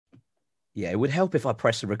Yeah, it would help if I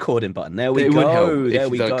press the recording button. There we It would help go. There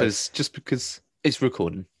we go. Because it's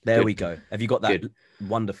recording. There Good. we go. Have you got that? Good.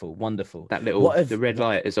 Wonderful, wonderful. That the red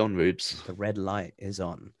light is on, Rubes. The red light is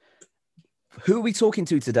on. Who are we talking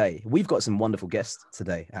to today? We've got some wonderful guests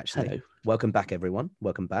today, actually. Hello. Welcome back, everyone.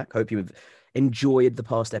 Welcome back. Hope you've enjoyed the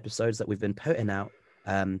past episodes that we've been putting out.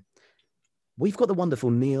 We've got the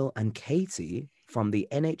wonderful Neil and Katie from the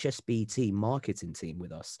NHSBT marketing team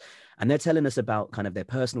with us. And they're telling us about kind of their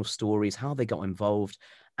personal stories, how they got involved,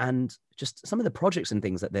 and just some of the projects and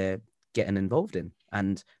things that they're getting involved in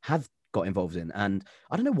and have got involved in. And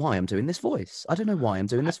I don't know why I'm doing this voice. I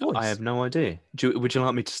have no idea. Would you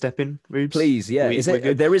like me to step in, Rubes? Please, yeah.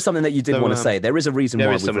 There is something that you did want to say. There is a reason why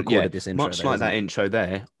we've recorded this intro. Much like that intro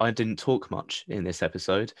there, I didn't talk much in this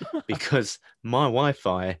episode because my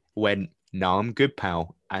Wi-Fi went, "No, I'm good,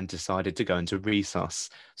 pal," and decided to go into resus.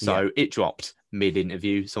 So it dropped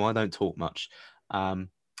mid-interview, so I don't talk much. And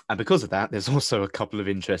because of that, there's also a couple of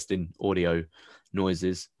interesting audio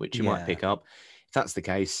noises, which you might pick up. If that's the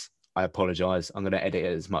case, I apologize. I'm going to edit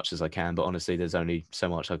it as much as I can, but honestly, there's only so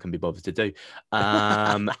much I can be bothered to do.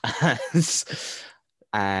 And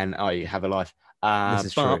I have a life. This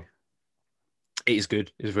is true. It is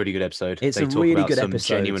good. It's a really good episode. It's a really good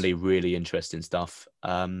episode. Genuinely really interesting stuff.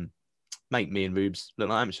 Make me and Rubes look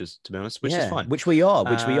like amateurs, to be honest, which is fine. Which we are,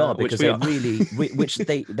 because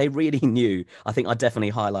they really knew. I think I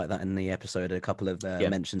definitely highlight that in the episode, a couple of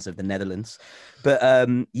mentions of the Netherlands. But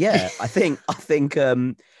I think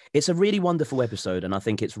it's a really wonderful episode, and I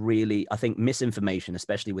think misinformation,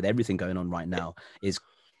 especially with everything going on right now, is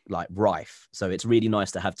like rife. So it's really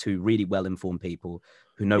nice to have two really well-informed people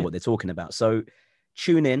who know what they're talking about. So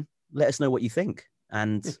tune in, let us know what you think,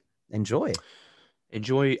 and enjoy.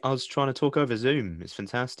 Enjoy us trying to talk over Zoom. It's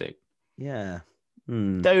fantastic. Yeah.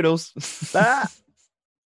 Doodles.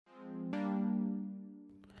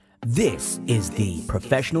 This is the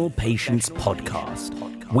Professional Patients Podcast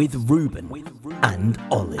with Ruben and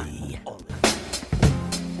Ollie.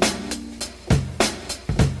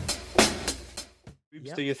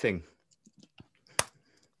 Rubes, do your thing.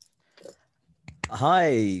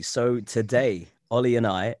 Hi. So today, Ollie and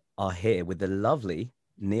I are here with the lovely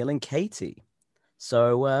Neil and Katie.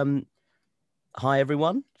 So, hi,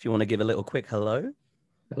 everyone. If you want to give a little quick hello.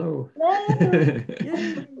 Hello.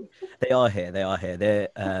 They are here. They're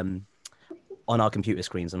on our computer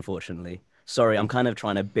screens, unfortunately. Sorry, I'm kind of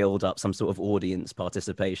trying to build up some sort of audience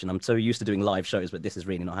participation. I'm so used to doing live shows, but this is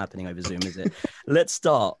really not happening over Zoom, is it? Let's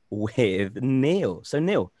start with Neil. So,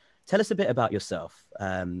 Neil, tell us a bit about yourself.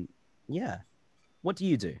 What do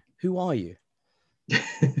you do? Who are you?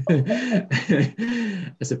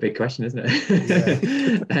 That's a big question, isn't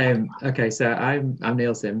it? Okay, so I'm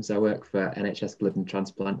Neil Sims. I work for NHS Blood and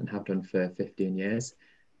Transplant and have done for 15 years.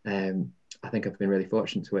 I think I've been really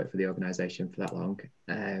fortunate to work for the organisation for that long,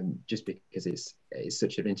 just because it's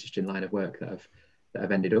such an interesting line of work that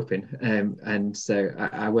I've ended up in. And so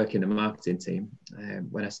I work in the marketing team.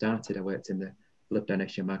 When I started, I worked in the blood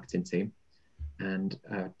donation marketing team. And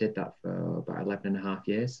I did that for about 11 and a half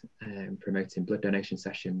years, promoting blood donation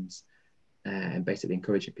sessions and basically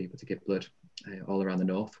encouraging people to give blood all around the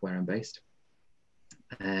north where I'm based.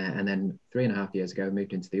 And then 3.5 years ago, I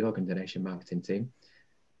moved into the organ donation marketing team,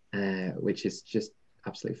 which is just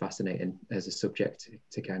absolutely fascinating as a subject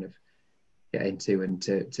to kind of get into and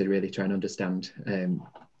to really try and understand.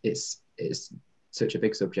 It's such a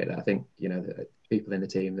big subject that I think, the people in the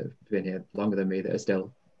team that have been here longer than me that are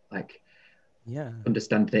still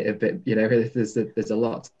understanding it a bit, there's a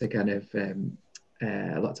lot to kind of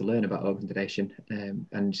a lot to learn about organ donation,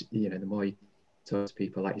 and the more you talk to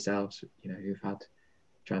people like yourselves, who've had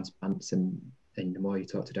transplants, and the more you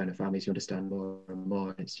talk to donor families, you understand more and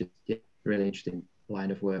more. It's just a really interesting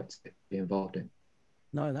line of work to be involved in.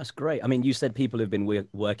 No, that's great. I mean, you said people have been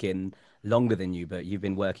working longer than you, but you've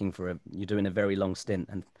been working you're doing a very long stint,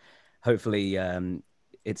 and hopefully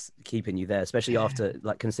it's keeping you there, especially after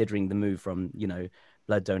considering the move from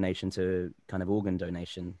blood donation to kind of organ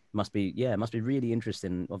donation. Must be really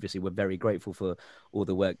interesting. Obviously, we're very grateful for all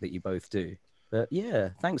the work that you both do. But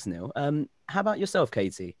thanks, Neil. How about yourself,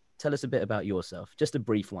 Katie? Tell us a bit about yourself, just a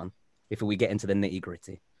brief one before we get into the nitty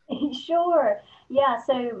gritty. Sure. Yeah.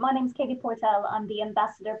 So my name's Katie Portel. I'm the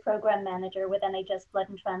Ambassador Program Manager with NHS Blood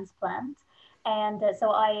and Transplant. And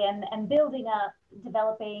so I am building up,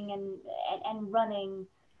 developing and running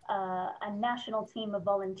a national team of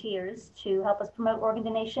volunteers to help us promote organ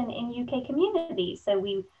donation in UK communities. So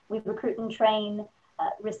we recruit and train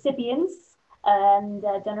recipients and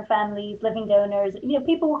donor families, living donors,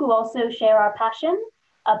 people who also share our passion,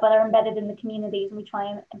 but are embedded in the communities, and we try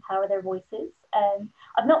and empower their voices.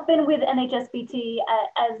 I've not been with NHSBT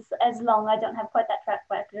as long. I don't have quite that track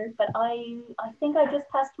record, but I think I just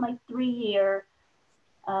passed my 3-year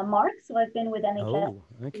mark. So I've been with NHS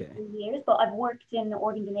for 3 years, but I've worked in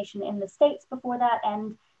organ donation in the States before that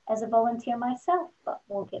and as a volunteer myself, but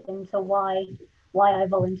we'll get into why I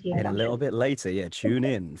volunteer. And a little bit later, yeah, tune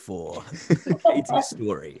in for Katie's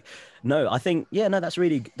story. No, I think, yeah, no, that's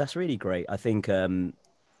really great. I think,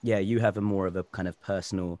 yeah, you have a more of a kind of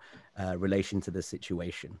personal relation to the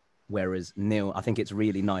situation. Whereas Neil, I think it's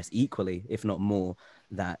really nice, equally, if not more,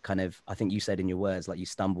 that kind of, I think you said in your words, like you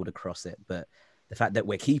stumbled across it, but the fact that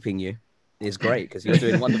we're keeping you is great because you're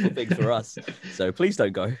doing wonderful things for us. So please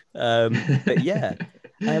don't go. But yeah,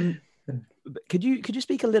 could you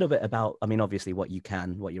speak a little bit about, I mean, obviously what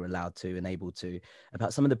you're allowed to and able to,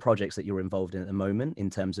 about some of the projects that you're involved in at the moment in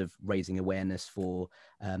terms of raising awareness for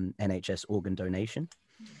NHS organ donation?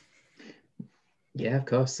 Yeah, of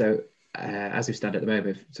course. So as we stand at the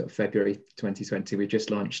moment, sort of February 2020, we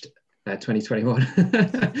just launched 2021.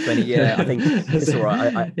 Yeah, I think it's all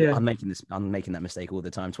right. I'm making that mistake all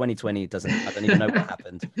the time. 2020 I don't even know what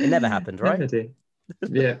happened. It never happened, right?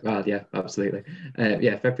 Yeah, well, yeah, absolutely.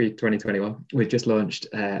 Yeah, February 2021, we've just launched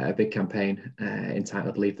a big campaign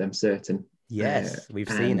entitled Leave Them Certain. Yes, we've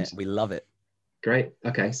seen it. We love it. Great.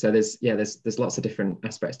 Okay, so there's lots of different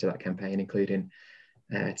aspects to that campaign, including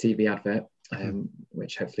TV advert,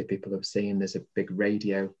 which hopefully people have seen. There's a big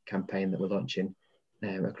radio campaign that we're launching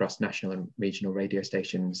across national and regional radio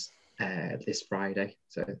stations this Friday.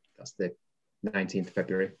 So that's the 19th of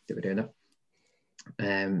February that we're doing that.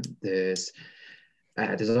 There's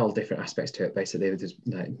all different aspects to it. Basically, there's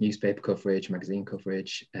newspaper coverage, magazine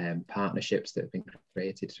coverage, partnerships that have been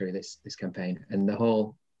created through this campaign, and the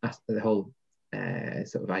whole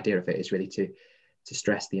sort of idea of it is really to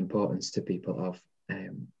stress the importance to people of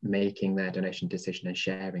making their donation decision and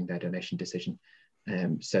sharing their donation decision,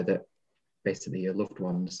 so that basically your loved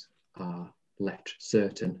ones are left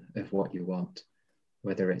certain of what you want,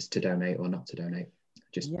 whether it's to donate or not to donate.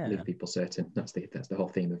 Just leave people certain. That's the whole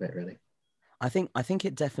theme of it, really. I think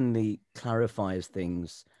it definitely clarifies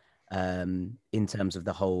things in terms of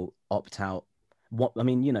the whole opt-out. What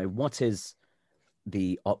is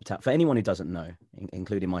the opt-out for anyone who doesn't know,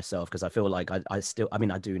 including myself, because I feel like I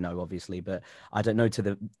do know, obviously, but I don't know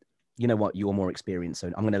you're more experienced, so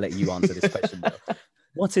I'm going to let you answer this question.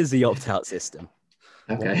 What is the opt-out system?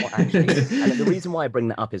 Okay. What actually is? And the reason why I bring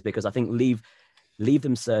that up is because I think leave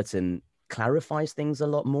them certain clarifies things a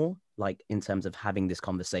lot more, like in terms of having this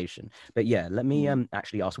conversation. But yeah, let me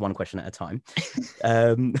actually ask one question at a time.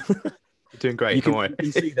 Doing great. You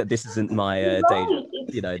can see that this isn't my day job.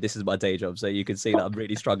 This is my day job, so you can see that I'm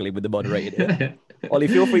really struggling with the moderating here. Ollie,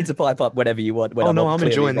 feel free to pipe up whenever you want. I'm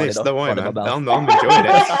enjoying this. Don't worry, man. I'm enjoying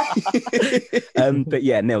it. But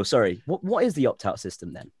yeah, Neil, sorry. What is the opt-out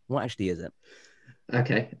system then? What actually is it?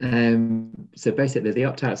 Okay. So basically, the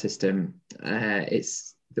opt-out system,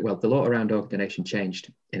 the law around organ donation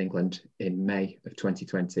changed in England in May of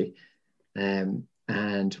 2020, and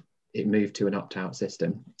it moved to an opt-out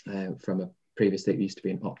system from a previously it used to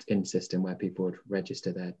be an opt-in system where people would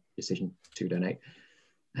register their decision to donate.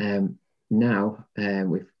 Now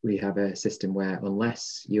we have a system where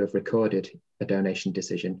unless you have recorded a donation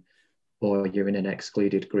decision or you're in an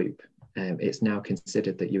excluded group, it's now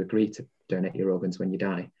considered that you agree to donate your organs when you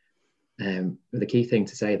die. The key thing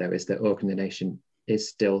to say, though, is that organ donation is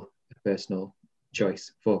still a personal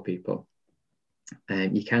choice for people.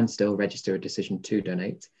 You can still register a decision to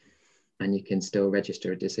donate, and you can still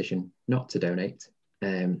register a decision not to donate.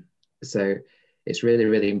 So it's really,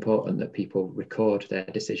 really important that people record their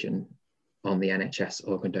decision on the NHS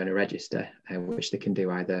Organ Donor Register, which they can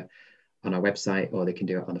do either on our website or they can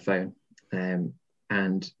do it on the phone.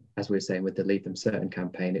 And as we were saying with the Leave Them Certain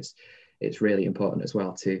campaign, it's really important as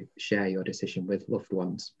well to share your decision with loved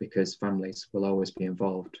ones, because families will always be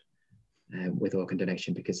involved with organ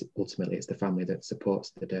donation, because ultimately it's the family that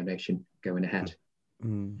supports the donation going ahead.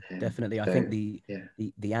 Definitely. I think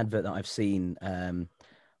the advert that I've seen,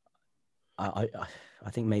 I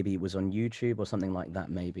think maybe it was on YouTube or something like that,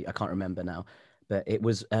 maybe. I can't remember now. But it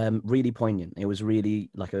was really poignant. It was really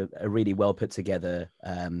like a really well put together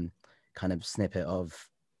kind of snippet of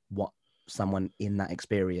what someone in that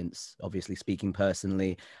experience, obviously speaking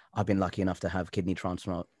personally, I've been lucky enough to have kidney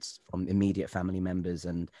transplants from immediate family members,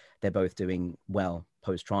 and they're both doing well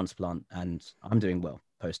post-transplant, and I'm doing well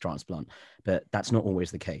post-transplant, but that's not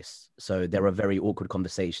always the case. So there are very awkward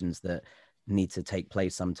conversations that need to take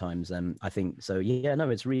place sometimes. I think so. Yeah, no,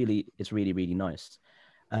 it's really, really nice.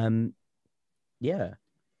 Yeah.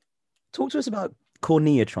 Talk to us about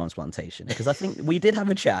cornea transplantation, because I think we did have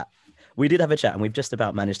a chat we did have a chat, and we've just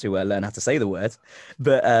about managed to learn how to say the word.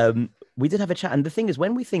 But we did have a chat, and the thing is,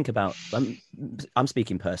 when we think about, I'm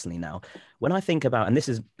speaking personally now. When I think about, and this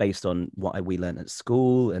is based on what we learned at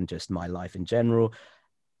school and just my life in general,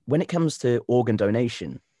 when it comes to organ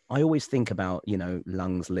donation, I always think about, you know,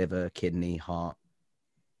 lungs, liver, kidney, heart.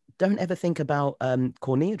 Don't ever think about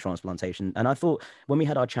cornea transplantation. And I thought when we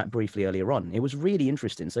had our chat briefly earlier on, it was really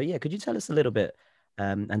interesting. So yeah, could you tell us a little bit,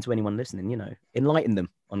 and to anyone listening, you know, enlighten them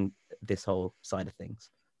on this whole side of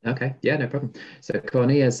things? Okay, yeah, no problem. So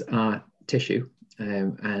corneas are tissue,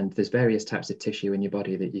 and there's various types of tissue in your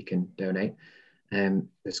body that you can donate.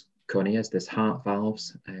 There's corneas, there's heart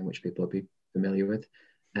valves, which people will be familiar with.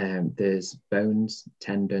 There's bones,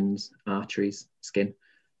 tendons, arteries, skin.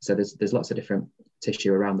 So there's lots of different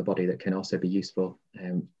tissue around the body that can also be useful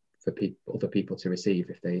for other people to receive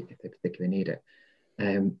if they particularly need it.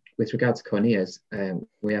 With regard to corneas,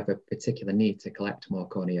 we have a particular need to collect more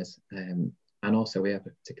corneas, and also we have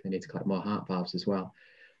a particular need to collect more heart valves as well,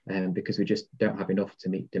 because we just don't have enough to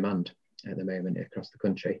meet demand at the moment across the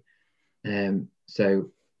country.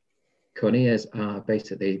 So corneas are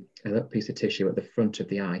basically a little piece of tissue at the front of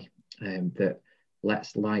the eye that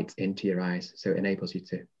lets light into your eyes, so it enables you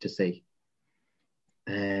to see.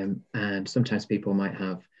 And sometimes people might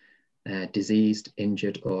have diseased,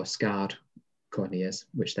 injured, or scarred corneas,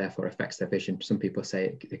 which therefore affects their vision. Some people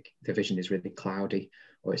say the vision is really cloudy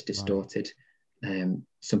or it's distorted.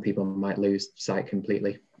 Some people might lose sight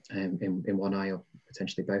completely in one eye or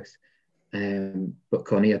potentially both. But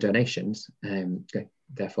cornea donations,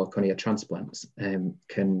 therefore cornea transplants,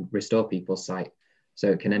 can restore people's sight.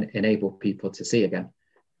 So it can enable people to see again.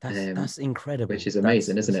 That's incredible. Which is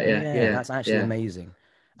amazing, isn't it? Yeah, that's actually amazing.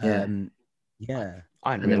 Yeah.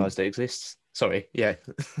 I hadn't realised it exists. Sorry. Yeah.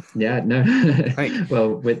 Yeah, no.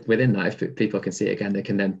 Well, within that, if people can see it again, they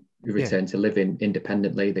can then return to living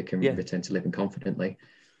independently. They can return to living confidently.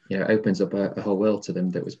 You know, it opens up a whole world to them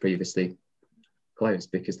that was previously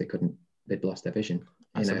closed because they'd lost their vision.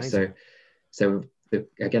 That's amazing. So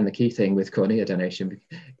again, the key thing with cornea donation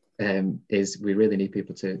is we really need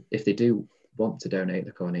people to, if they do want to donate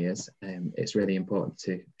the corneas, it's really important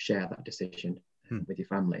to share that decision with your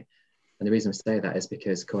family. And the reason I say that is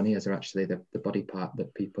because corneas are actually the body part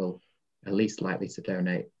that people are least likely to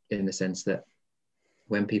donate, in the sense that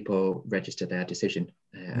when people register their decision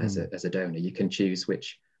as a donor, you can choose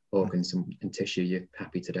which organs and tissue you're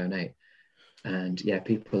happy to donate. And yeah,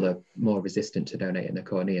 people are more resistant to donating the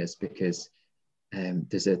corneas because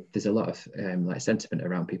there's a lot of like sentiment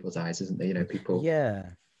around people's eyes, isn't there? You know, people. Yeah.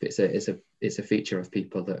 It's a feature of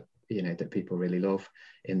people that, you know, that people really love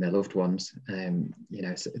in their loved ones. You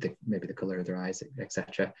know, so maybe the color of their eyes,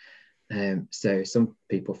 etc. So some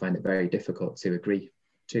people find it very difficult to agree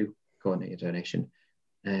to cornea donation.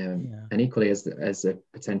 And equally, as a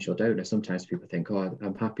potential donor, sometimes people think, oh,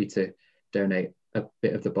 I'm happy to donate a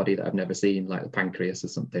bit of the body that I've never seen, like the pancreas or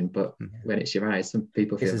something. But when it's your eyes, some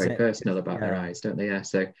people feel very personal about their eyes, don't they? Yeah.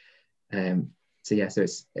 So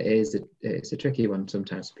it's a tricky one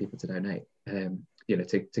sometimes for people to donate. You know,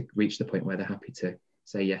 to reach the point where they're happy to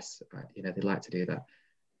say yes, you know, they'd like to do that.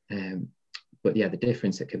 But yeah, the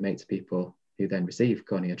difference it can make to people who then receive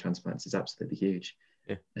cornea transplants is absolutely huge.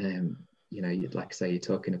 You know, like I say, you're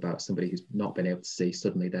talking about somebody who's not been able to see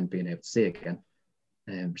suddenly then being able to see again.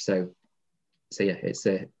 So yeah, it's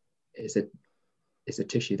a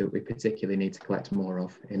tissue that we particularly need to collect more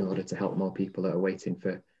of in order to help more people that are waiting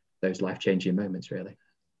for those life-changing moments, really.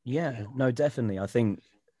 Yeah, no, definitely. I think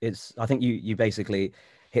you basically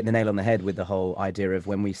hit the nail on the head with the whole idea of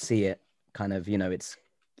when we see it, kind of, you know,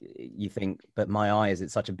 you think, but my eyes,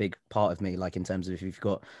 it's such a big part of me, like in terms of if you've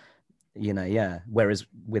got, you know, whereas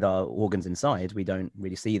with our organs inside, we don't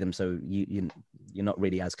really see them, so you're not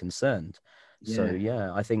really as concerned. So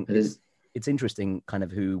yeah, I think it's interesting kind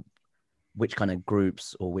of which kind of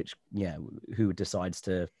groups or who decides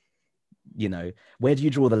to, you know, where do you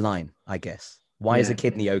draw the line, I guess? Why is a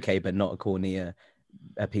kidney okay but not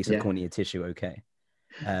a piece of cornea tissue okay?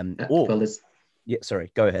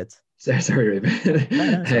 Sorry, go ahead. Sorry, Ruben.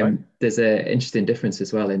 No, there's an interesting difference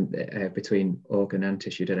as well in between organ and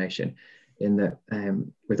tissue donation, in that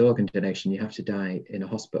with organ donation, you have to die in a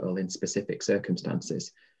hospital in specific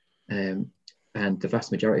circumstances. And the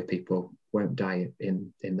vast majority of people won't die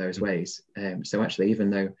in those ways. So actually, even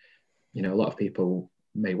though, you know, a lot of people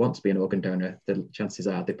may want to be an organ donor, the chances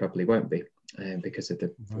are they probably won't be because of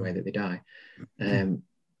the way that they die.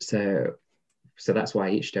 So that's why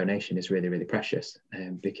each donation is really, really precious.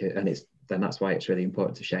 That's why it's really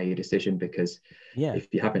important to share your decision, because if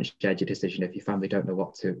you haven't shared your decision, if your family don't know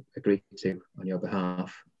what to agree to on your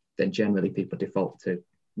behalf, then generally people default to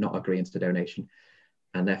not agreeing to the donation.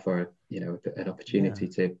 and therefore, you know, an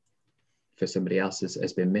opportunity for somebody else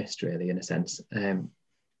has been missed, really, in a sense.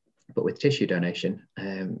 But with tissue donation,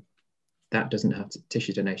 that doesn't have to,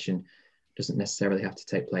 tissue donation doesn't necessarily have to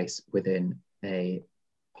take place within a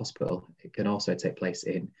hospital. It can also take place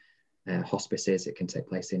in hospices. It can take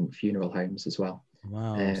place in funeral homes as well.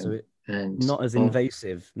 Wow. So and not as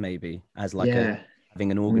invasive, maybe, as like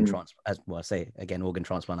having an organ transplant. As well, I say again, organ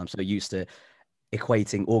transplant. I'm so used to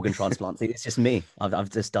equating organ transplants. It's just me. I've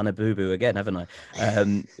just done a boo-boo again, haven't I?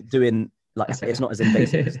 Doing like, it's not as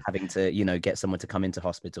invasive as having to, you know, get someone to come into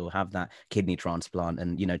hospital, have that kidney transplant,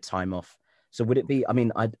 and, you know, time off. So would it be, I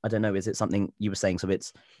mean, I don't know, is it something you were saying, so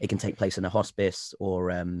it can take place in a hospice or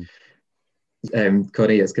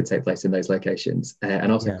corneas can take place in those locations,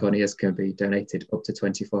 and also corneas can be donated up to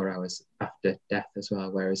 24 hours after death as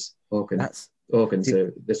well, whereas organs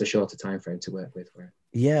there's a shorter time frame to work with.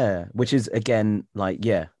 Which is again like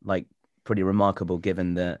pretty remarkable,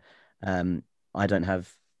 given that I don't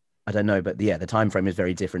know, but the time frame is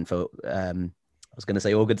very different for I was going to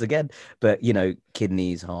say organs again, but, you know,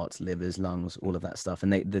 kidneys, hearts, livers, lungs, all of that stuff,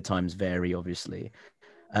 and the times vary, obviously.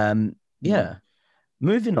 Moving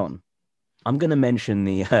on, I'm going to mention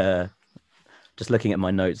the just looking at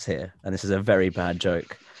my notes here, and this is a very bad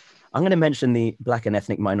joke. I'm going to mention the Black and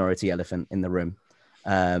ethnic minority elephant in the room.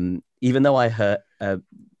 Even though I hate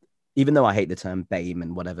the term BAME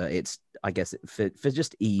and whatever, it's, I guess, for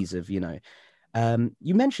just ease of, you know.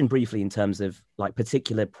 You mentioned briefly in terms of like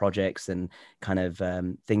particular projects and kind of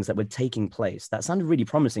things that were taking place. That sounded really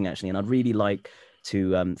promising, actually, and I'd really like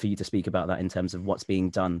to for you to speak about that in terms of what's being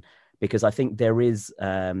done, because I think there is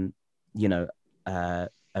you know, a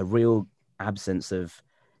real absence of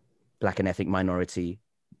Black and ethnic minority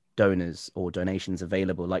donors or donations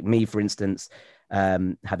available. Like me, for instance,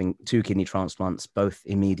 having 2 kidney transplants, both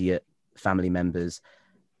immediate family members,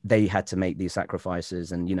 they had to make these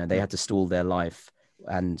sacrifices, and, you know, they had to stall their life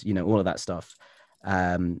and, you know, all of that stuff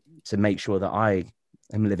to make sure that I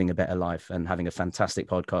am living a better life and having a fantastic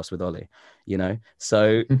podcast with Ollie, you know?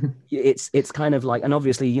 So it's kind of like, and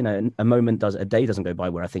obviously, you know, a day doesn't go by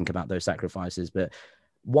where I think about those sacrifices, but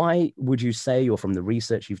why would you say, or from the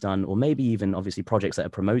research you've done, or maybe even obviously projects that are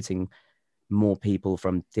promoting more people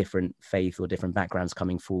from different faith or different backgrounds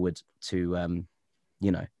coming forward to,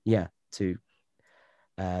 you know, to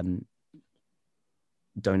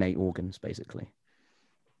donate organs, basically?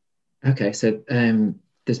 Okay, so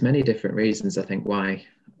there's many different reasons, I think, why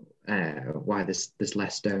there's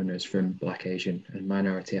less donors from Black, Asian and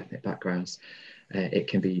minority ethnic backgrounds. It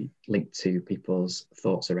can be linked to people's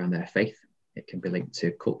thoughts around their faith. It can be linked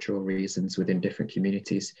to cultural reasons within different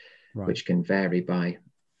communities, which can vary by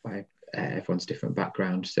everyone's different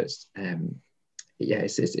background. So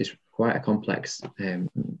it's quite a complex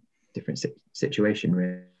different situation,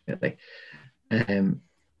 really. We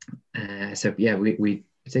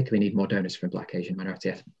particularly need more donors from Black, Asian,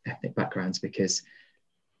 minority ethnic backgrounds because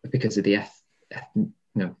of the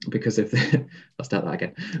I'll start that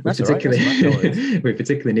again. We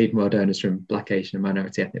particularly need more donors from Black, Asian and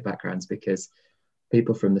minority ethnic backgrounds because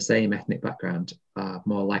people from the same ethnic background are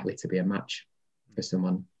more likely to be a match for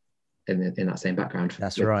someone in that same background.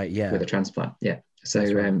 With a transplant.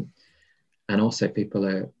 So and also people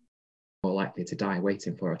are more likely to die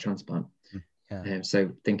waiting for a transplant.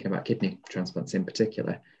 So thinking about kidney transplants in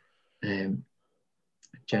particular,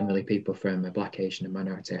 generally people from a Black, Asian and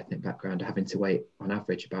minority ethnic background are having to wait on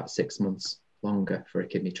average about 6 months longer for a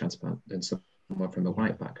kidney transplant than someone from a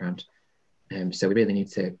white background. So we really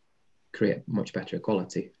need to create much better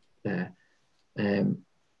equality there.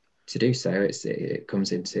 To do so, it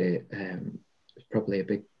comes into probably a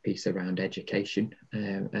big piece around education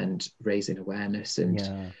and raising awareness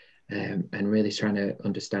and really trying to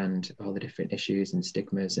understand all the different issues and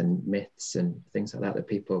stigmas and myths and things like that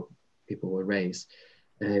people will raise.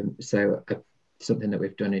 Something that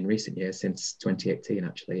we've done in recent years, since 2018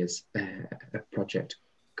 actually, is a project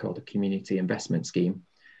called a community investment scheme,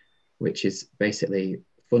 which is basically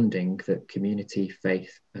funding that community,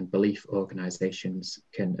 faith and belief organisations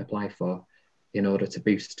can apply for in order to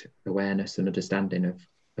boost awareness and understanding of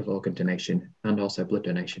organ donation and also blood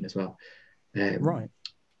donation as well.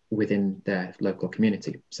 Within their local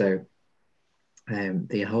community. So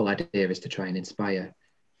the whole idea is to try and inspire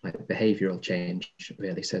like behavioural change,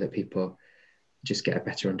 really, so that people just get a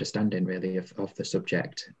better understanding, really, of the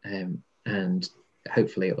subject, and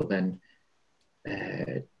hopefully it will then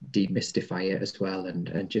demystify it as well,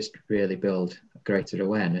 and just really build greater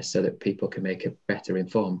awareness so that people can make a better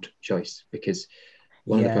informed choice. Because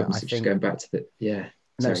one of the problems is just going back to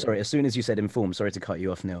No, sorry. As soon as you said informed, sorry to cut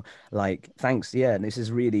you off, Neil. Like, thanks. Yeah, and this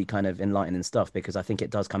is really kind of enlightening stuff because I think it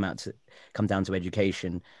does come down to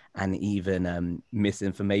education and even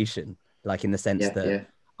misinformation. Like in the sense that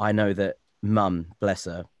I know that Mum, bless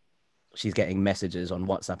her, she's getting messages on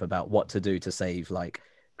WhatsApp about what to do to save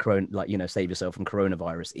save yourself from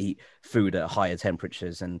coronavirus, eat food at higher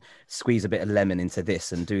temperatures and squeeze a bit of lemon into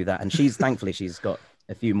this and do that. And thankfully she's got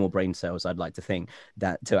a few more brain cells, I'd like to think,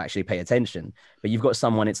 that to actually pay attention. But you've got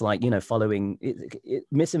someone, it's like, following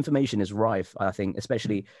misinformation is rife, I think,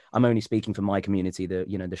 especially, I'm only speaking for my community, the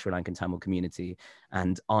Sri Lankan Tamil community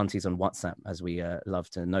and aunties on WhatsApp, as we love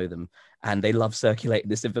to know them. And they love circulating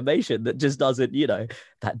this information that just doesn't,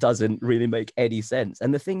 that doesn't really make any sense.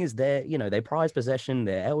 And the thing is, they prize possession,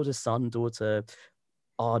 their eldest son, daughter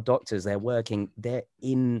are doctors, they're working, they're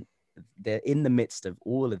in the midst of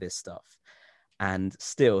all of this stuff. And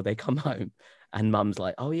still they come home and Mum's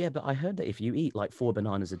like, oh yeah, but I heard that if you eat like 4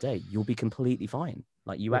 bananas a day, you'll be completely fine.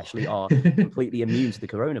 Like you actually are completely immune to the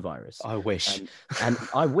coronavirus. I wish. And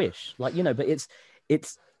I wish, but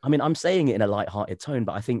it's, I mean, I'm saying it in a light-hearted tone,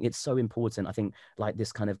 but I think it's so important. I think like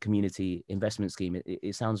this kind of community investment scheme,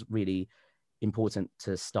 it sounds really important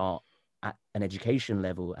to start at an education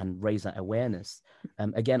level and raise that awareness.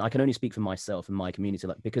 Again, I can only speak for myself and my community,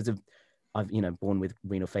 like because I've born with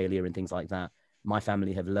renal failure and things like that. My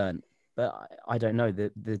family have learned, but I don't know,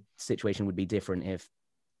 the situation would be different if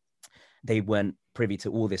they weren't privy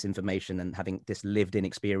to all this information and having this lived in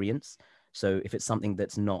experience. So if it's something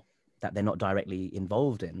that they're not directly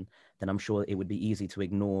involved in, then I'm sure it would be easy to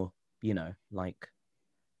ignore, like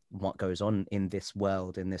what goes on in this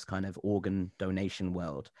world, in this kind of organ donation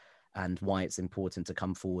world, and why it's important to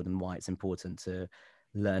come forward and why it's important to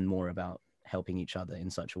learn more about helping each other in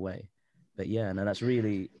such a way. But yeah, no, that's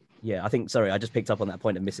really, I think, sorry, I just picked up on that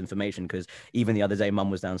point of misinformation because even the other day, Mum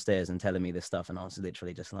was downstairs and telling me this stuff and I was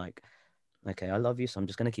literally just like, okay, I love you, so I'm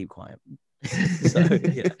just going to keep quiet. So,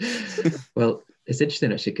 yeah. Well, it's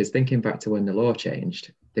interesting actually, because thinking back to when the law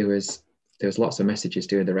changed, there was lots of messages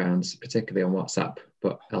doing the rounds, particularly on WhatsApp,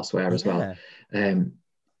 but elsewhere as well.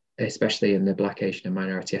 Especially in the Black, Asian and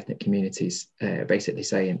minority ethnic communities, basically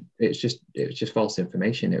saying it was just false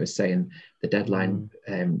information. It was saying the deadline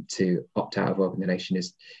to opt out of organ donation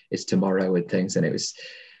is tomorrow and things, and it was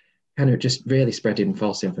kind of just really spreading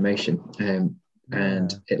false information,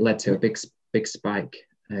 and it led to a big spike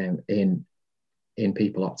in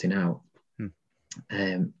people opting out.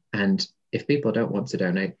 And if people don't want to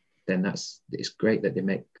donate, then it's great that they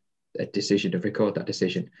make a decision to record that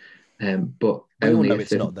decision. But we all know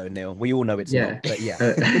it's not, though, Neil. We all know it's not. But yeah,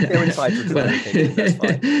 they're entitled to their opinion.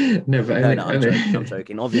 That's fine. I'm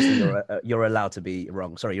joking. Obviously, you're allowed to be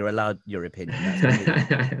wrong. Sorry, you're allowed your opinion.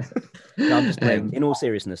 No, I'm just playing. In all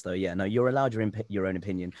seriousness, though, yeah, no, you're allowed your own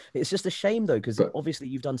opinion. It's just a shame, though, because obviously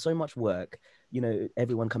you've done so much work.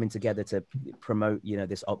 Everyone coming together to promote,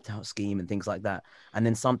 this opt-out scheme and things like that, and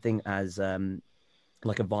then something as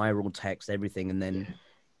like a viral text, everything, and then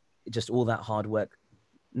just all that hard work.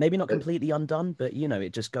 Maybe not completely undone, but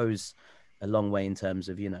it just goes a long way in terms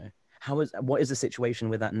of what is the situation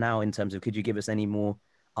with that now in terms of, could you give us any more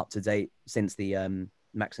up to date since the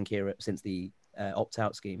Max and Kira, since the opt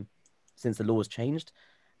out scheme, since the laws changed?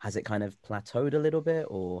 Has it kind of plateaued a little bit,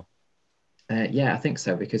 or? Yeah, I think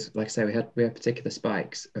so, because like I say, we had particular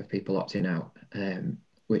spikes of people opting out,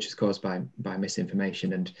 which is caused by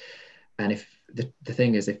misinformation, and if the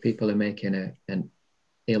thing is, if people are making an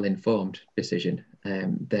ill-informed decision,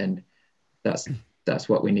 then that's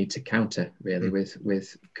what we need to counter, really,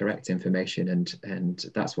 with correct information, and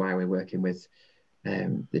that's why we're working with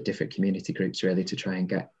the different community groups, really, to try and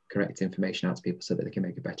get correct information out to people so that they can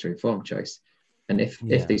make a better informed choice. And if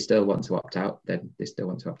they still want to opt out, then they still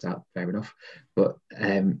want to opt out, fair enough. But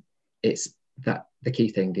it's that the key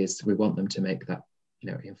thing is we want them to make that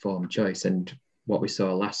informed choice. And what we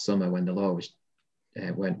saw last summer when the law was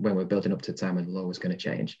when we're building up to the time when the law was going to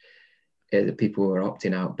change, the people were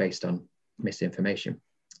opting out based on misinformation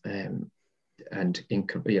and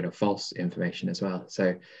false information as well.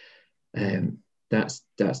 So that's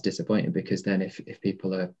disappointing, because then if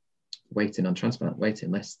people are waiting on transplant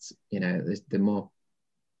waiting lists, the more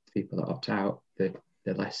people that opt out, the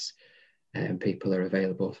less people are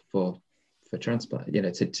available for transplant,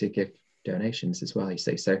 to give donations as well, you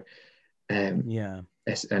see. So and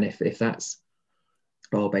if that's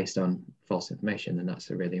all based on false information, then that's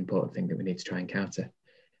a really important thing that we need to try and counter.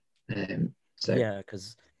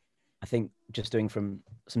 Because I think just doing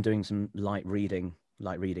some light reading,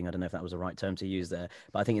 I don't know if that was the right term to use there,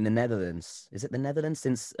 but I think in the Netherlands, is it the Netherlands,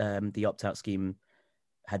 since the opt-out scheme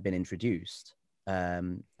had been introduced,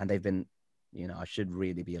 and they've been You know, I should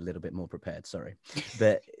really be a little bit more prepared. Sorry,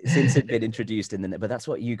 but since it'd been introduced in the, but that's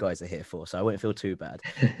what you guys are here for, so I won't feel too bad.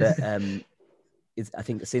 But I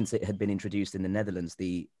think since it had been introduced in the Netherlands,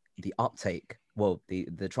 the uptake, well,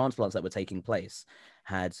 the transplants that were taking place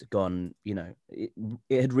had gone, you know,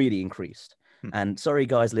 it had really increased. And sorry,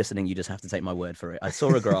 guys listening, you just have to take my word for it. I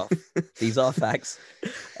saw a graph. These are facts.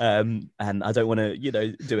 And I don't want to, you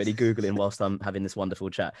know, do any Googling whilst I'm having this wonderful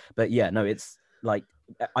chat. But yeah, no, it's like,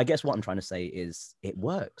 I guess what I'm trying to say is it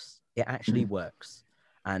works. It actually works.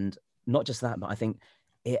 And not just that, but I think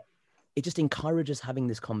it just encourages having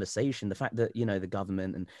this conversation. The fact that, you know, the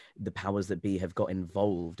government and the powers that be have got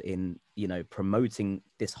involved in, you know, promoting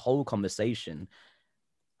this whole conversation,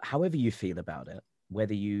 however you feel about it,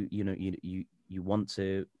 whether you want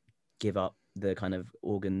to give up the kind of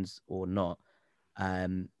organs or not,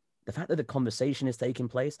 the fact that the conversation is taking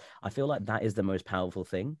place, I feel like that is the most powerful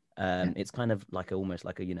thing. It's kind of like almost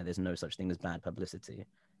like a, you know, there's no such thing as bad publicity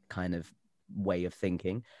kind of way of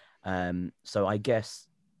thinking. So I guess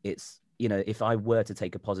it's, you know, if I were to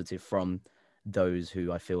take a positive from those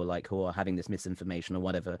who I feel like who are having this misinformation or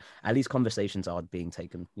whatever, at least conversations are being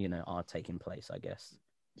taken, you know, are taking place, I guess.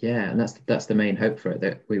 Yeah, and that's the main hope for it,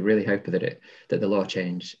 that we really hope that the law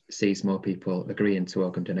change sees more people agreeing to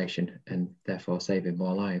organ donation and therefore saving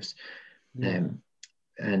more lives.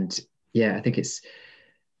 And yeah, I think it's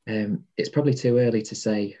probably too early to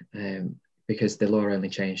say, because the law only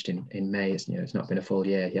changed in May. It's, you know, it's not been a full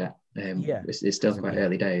year yet. It's still quite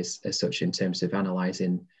early days as such in terms of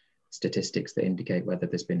analysing statistics that indicate whether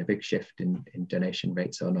there's been a big shift in donation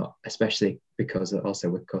rates or not, especially because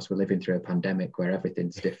also, of course, we're living through a pandemic where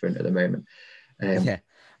everything's different at the moment.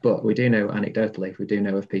 But we do know anecdotally, we do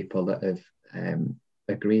know of people that have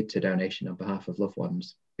agreed to donation on behalf of loved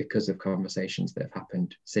ones because of conversations that have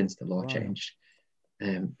happened since the law changed,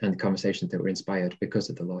 and the conversations that were inspired because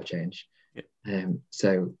of the law change.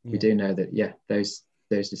 So we do know that, those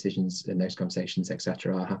decisions and those conversations,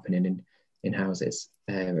 etc., are happening in houses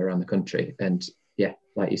around the country. And yeah,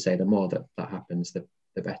 like you say, the more that happens, the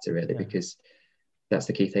better, really, because that's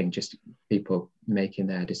the key thing, just people making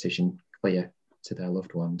their decision clear to their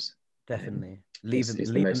loved ones. Definitely. Leave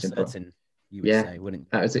them certain, you would say, wouldn't you?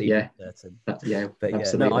 That was it, certain. But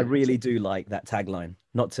absolutely. No, I really do like that tagline,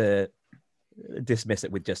 not to dismiss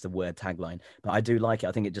it with just a word tagline, but I do like it.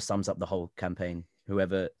 I think it just sums up the whole campaign.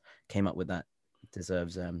 Whoever came up with that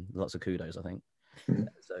deserves lots of kudos, I think.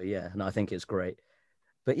 So yeah, and I think it's great.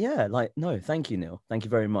 But yeah, like, no, thank you, Neil. Thank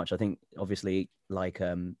you very much. I think obviously, like,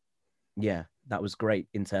 that was great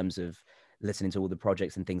in terms of listening to all the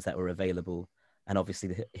projects and things that were available, and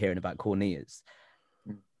obviously hearing about Cornea's.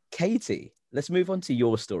 Katie, let's move on to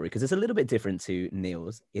your story, because it's a little bit different to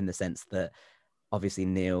Neil's in the sense that obviously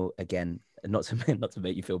Neil, again, not to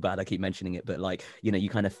make you feel bad, I keep mentioning it, but like, you know, you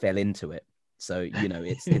kind of fell into it. So, you know,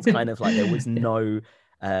 it's kind of like there was no,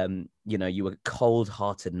 you know, you were a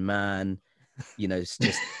cold-hearted man, you know,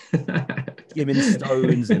 just skimming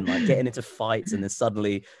stones and like getting into fights, and then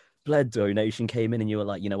suddenly blood donation came in and you were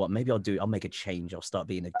like, you know what, maybe I'll make a change. I'll start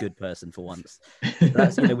being a good person for once. So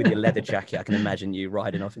that's, you know, with your leather jacket, I can imagine you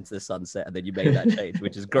riding off into the sunset, and then you made that change,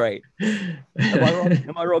 which is great. Am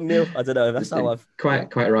I wrong, Neil? I don't know. That's how I've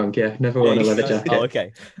quite wrong. Yeah, never worn a leather jacket. Oh,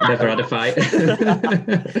 okay. Never had a fight.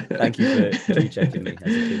 Thank you for checking me,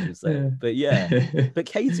 as the kids would say. But yeah, but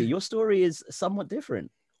Katie, your story is somewhat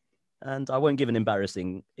different, and I won't give an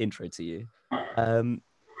embarrassing intro to you.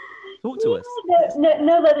 Talk to us.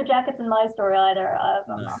 No leather jackets in my story either.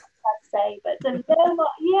 I'm not proud to say, but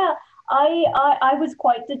I was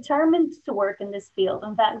quite determined to work in this field.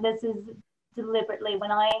 In fact, this is deliberately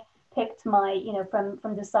when I picked my, you know,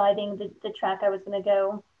 from deciding the track I was going to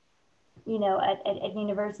go, you know, at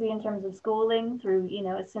university in terms of schooling through, you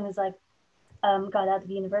know, as soon as I got out of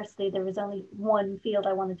university, there was only one field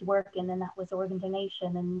I wanted to work in, and that was organ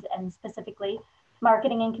donation, and specifically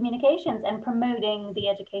marketing and communications, and promoting the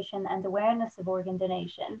education and awareness of organ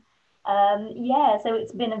donation. So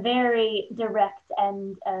it's been a very direct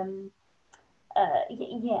and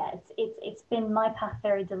it's been my path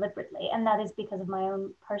very deliberately, and that is because of my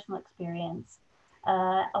own personal experience.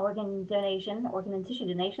 Organ donation, organ and tissue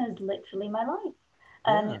donation is literally my life.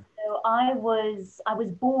 So I was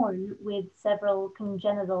born with several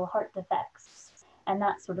congenital heart defects. And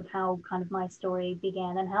that's sort of how kind of my story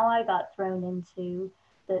began, and how I got thrown into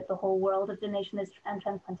the whole world of donation and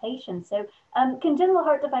transplantation. So congenital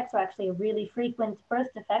heart defects are actually a really frequent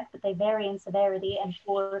birth defect, but they vary in severity. And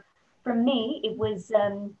for me, it was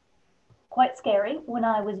quite scary when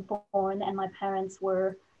I was born, and my parents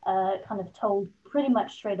were kind of told pretty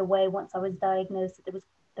much straight away once I was diagnosed that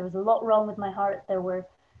there was a lot wrong with my heart. There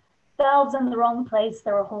valves in the wrong place.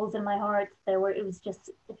 There were holes in my heart. It was just,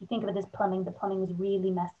 if you think of it as plumbing, the plumbing was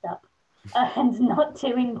really messed up and not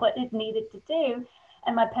doing what it needed to do.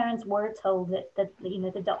 And my parents were told that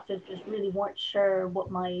the doctors just really weren't sure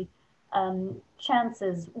what my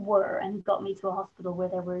chances were, and got me to a hospital where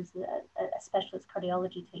there was a specialist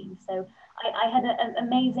cardiology team. So I had an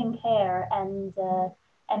amazing care and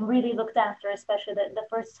really looked after, especially the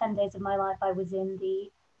first 10 days of my life. I was in the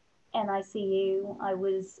NICU. I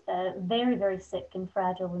was very, very sick and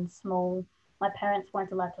fragile and small. My parents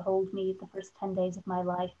weren't allowed to hold me the first 10 days of my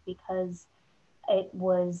life because I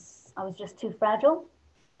was just too fragile.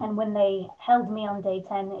 And when they held me on day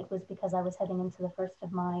 10, it was because I was heading into the first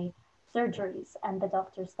of my surgeries, and the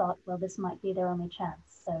doctors thought, well, this might be their only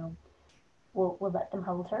chance, so we'll let them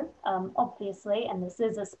hold her. Obviously, and this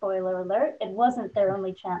is a spoiler alert, it wasn't their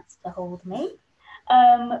only chance to hold me.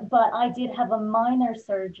 But I did have a minor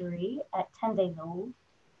surgery at 10 days old,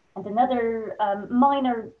 and another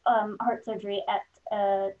minor heart surgery at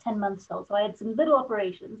 10 months old. So I had some little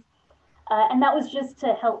operations, and that was just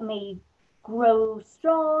to help me grow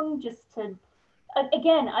strong, just to,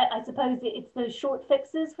 again, I suppose it's those short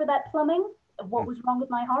fixes for that plumbing of what was wrong with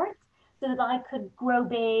my heart, so that I could grow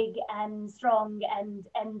big and strong and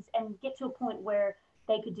get to a point where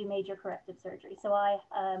they could do major corrective surgery. So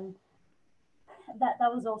that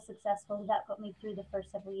was all successful. That got me through the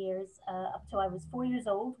first several years, up till I was 4 years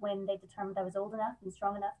old, when they determined I was old enough and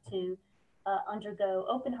strong enough to undergo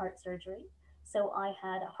open heart surgery. So I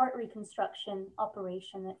had a heart reconstruction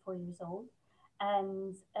operation at 4 years old,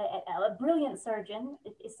 and a brilliant surgeon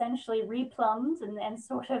essentially replumbed and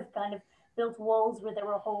sort of kind of built walls where there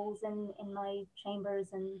were holes in my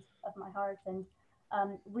chambers and of my heart, and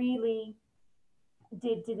really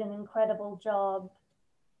did an incredible job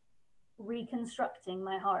reconstructing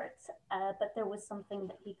my heart. But there was something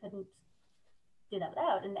that he couldn't do that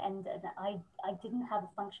without, and I didn't have a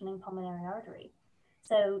functioning pulmonary artery.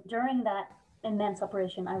 So during that immense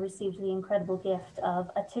operation, I received the incredible gift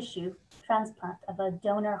of a tissue transplant of a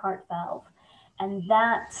donor heart valve. And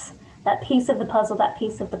that piece of the puzzle, that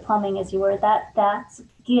piece of the plumbing, as you were, that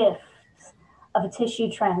gift of a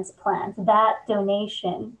tissue transplant, that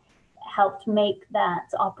donation helped make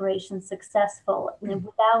that operation successful. And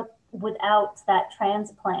without that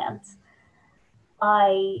transplant,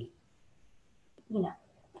 I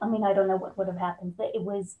don't know what would have happened. It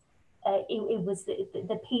was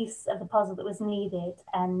the piece of the puzzle that was needed,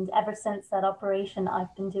 and ever since that operation,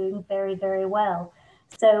 I've been doing very, very well.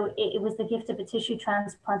 So it was the gift of a tissue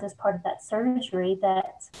transplant as part of that surgery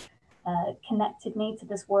that connected me to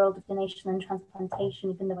this world of donation and transplantation,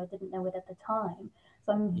 even though I didn't know it at the time.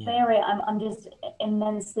 So I'm just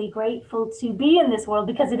immensely grateful to be in this world,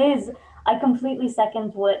 because it is, I completely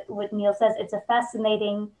second what Neil says. It's a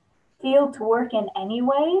fascinating field to work in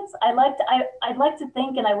anyways. I'd like to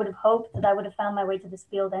think, and I would have hoped that I would have found my way to this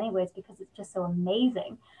field anyways, because it's just so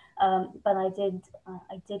amazing. But I did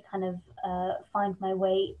kind of find my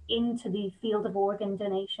way into the field of organ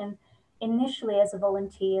donation, initially as a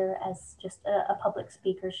volunteer, as just a public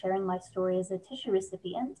speaker, sharing my story as a tissue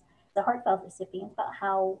recipient, the heart valve recipient, about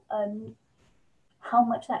how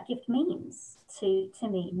much that gift means to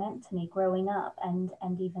me, meant to me growing up and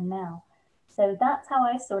even now. So that's how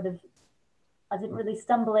I didn't really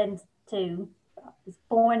stumble into, I was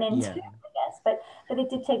born into it, I guess, but it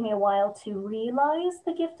did take me a while to realize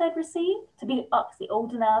the gift I'd received, to be obviously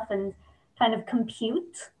old enough and kind of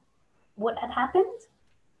compute what had happened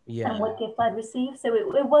and what gift I'd received. So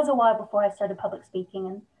it was a while before I started public speaking.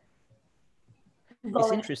 And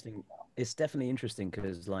it's interesting. It's definitely interesting,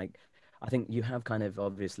 because I think you have kind of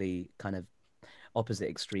obviously kind of opposite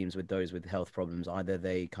extremes with those with health problems. Either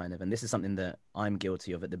they kind of, and this is something that I'm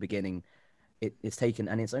guilty of at the beginning, it's taken,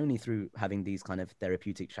 and it's only through having these kind of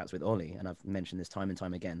therapeutic chats with Ollie, and I've mentioned this time and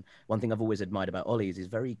time again. One thing I've always admired about Ollie is he's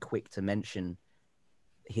very quick to mention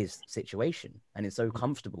his situation, and is so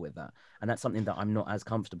comfortable with that. And that's something that I'm not as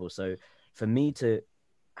comfortable. So for me to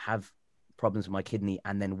have problems with my kidney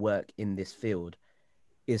and then work in this field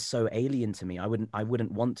is so alien to me. I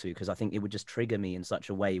wouldn't want to, because I think it would just trigger me in such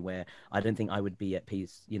a way where I don't think I would be at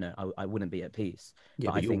peace. I wouldn't be at peace.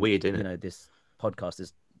 Yeah, but you're weird, isn't it? This podcast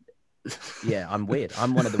is, I'm weird.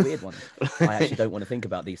 I'm one of the weird ones. I actually don't want to think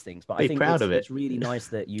about these things, but I think proud of it. It's really nice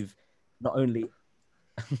that you've not only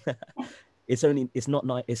it's not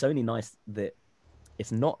only nice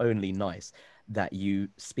that you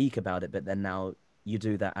speak about it, but then now you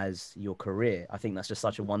do that as your career. I think that's just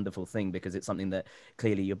such a wonderful thing, because it's something that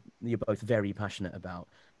clearly you're both very passionate about.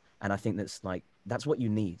 And I think that's what you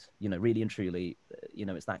need, really and truly.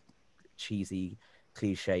 It's that cheesy,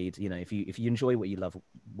 cliched, if you enjoy what you love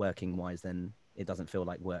working wise, then it doesn't feel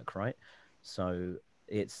like work, right? So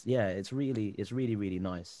it's really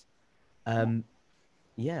nice.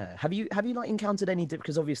 Yeah. Have you like encountered any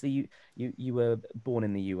because obviously you were born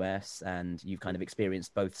in the US and you've kind of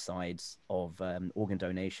experienced both sides of organ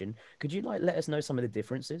donation. Could you like let us know some of the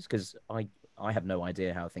differences? Because I have no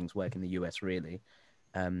idea how things work in the US really.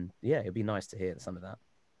 Yeah, it'd be nice to hear some of that.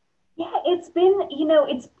 Yeah, it's been,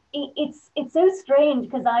 it's so strange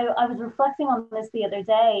because I was reflecting on this the other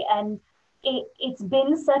day, and it's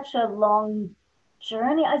been such a long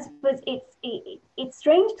journey. I suppose it's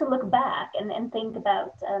strange to look back and think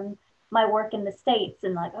about my work in the States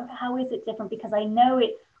and like, okay, how is it different? Because I know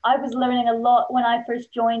it. I was learning a lot when I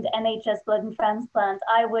first joined NHS Blood and Transplant.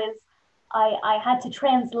 I had to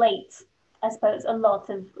translate, I suppose, a lot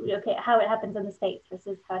of how it happens in the States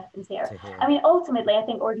versus how it happens here. I mean, ultimately, I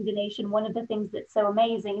think organ donation, one of the things that's so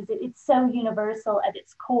amazing is that it's so universal at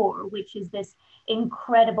its core, which is this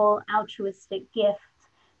incredible altruistic gift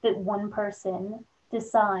that one person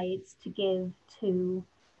decides to give to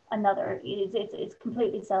another. It's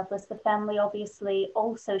completely selfless. The family obviously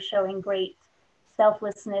also showing great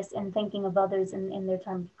selflessness in thinking of others in their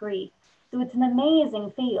time of grief. So it's an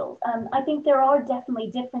amazing field. I think there are definitely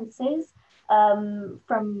differences from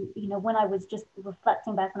when I was just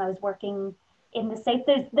reflecting back when I was working in the States.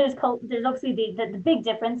 There's obviously the big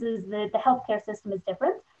difference is the healthcare system is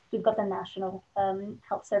different. We've got the national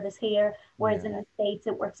health service here, whereas in the States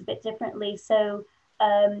it works a bit differently. So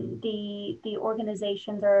the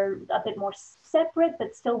organizations are a bit more separate,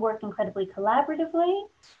 but still work incredibly collaboratively.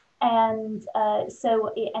 And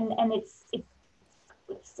it's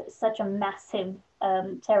such a massive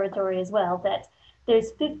territory as well that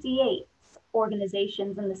there's 58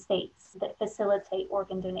 organizations in the States that facilitate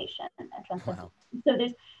organ donation and transplantation. Wow.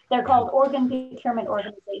 So they're called organ procurement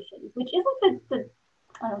organizations, which isn't the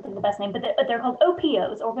I don't think the best name, but they're called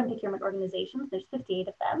OPOs, organ procurement organizations. There's 58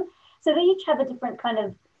 of them. So they each have a different kind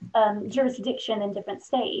of jurisdiction in different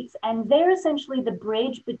states. And they're essentially the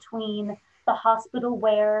bridge between the hospital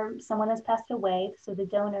where someone has passed away, so the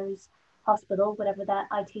donor's hospital, whatever that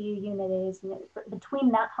ITU unit is, and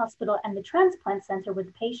between that hospital and the transplant center where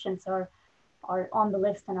the patients are on the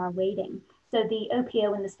list and are waiting. So the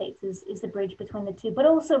OPO in the States is the bridge between the two, but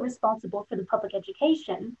also responsible for the public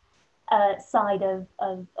education side of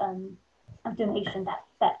donation,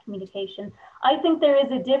 that communication. I think there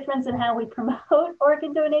is a difference in how we promote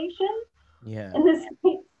organ donation in the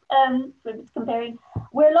States. Comparing,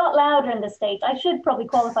 we're a lot louder in the States. I should probably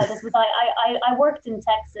qualify this with I worked in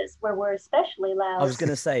Texas where we're especially loud. I was going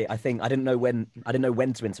to say, I didn't know when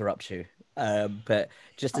to interrupt you, but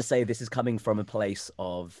just to say this is coming from a place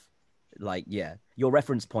of like, yeah, your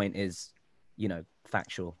reference point is,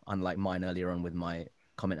 factual, unlike mine earlier on with my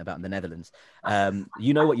comment about the Netherlands.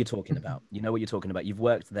 You know what you're talking about. You've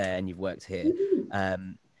worked there and you've worked here.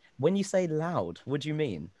 When you say loud, what do you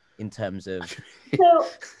mean in terms of? So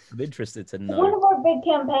I'm interested to know. One of our big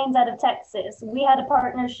campaigns out of Texas, we had a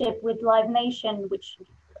partnership with Live Nation, which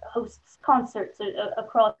hosts concerts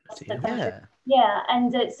across the country. Yeah,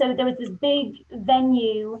 and so there was this big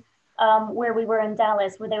venue where we were in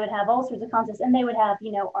Dallas, where they would have all sorts of concerts, and they would have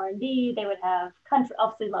R&B, they would have country,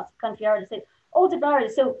 obviously lots of country artists. All different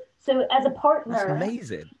artists. So as a partner, that's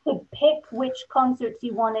amazing. To pick which concerts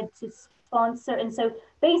you wanted to sponsor. And so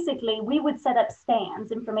basically we would set up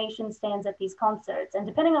stands, information stands at these concerts. And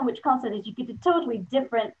depending on which concert is, you get a totally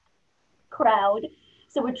different crowd.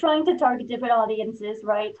 So we're trying to target different audiences,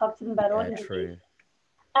 right? Talk to them about audiences. True.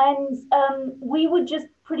 And we would just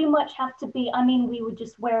pretty much have to be, we would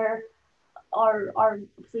just wear our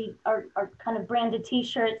kind of branded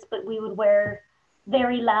t-shirts, but we would wear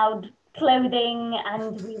very loud clothing,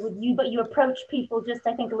 and you approach people just,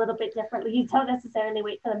 I think, a little bit differently. You don't necessarily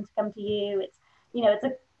wait for them to come to you. It's it's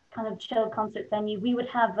a kind of chill concert venue. We would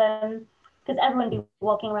have because everyone would be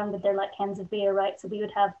walking around with their like cans of beer, right? So we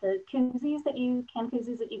would have the can koozies that you kind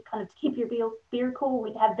of to keep your beer cool.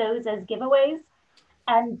 We'd have those as giveaways,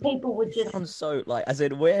 and people would just sounds so like as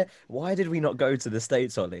in why did we not go to the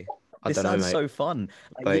States, Ollie? This sounds so fun.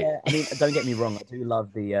 Yeah, don't get me wrong. I do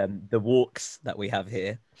love the walks that we have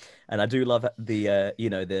here, and I do love the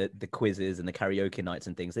the quizzes and the karaoke nights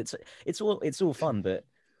and things. It's all fun, but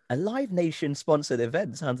a Live Nation sponsored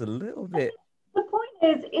event sounds a little bit. The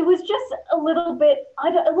point is, it was just a little bit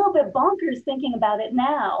bonkers thinking about it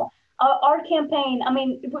now. Our campaign,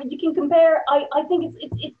 you can compare. I think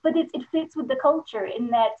it fits with the culture in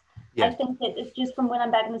that. Yeah. I think that it's just from when I'm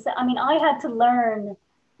back in the. I had to learn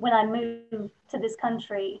when I moved to this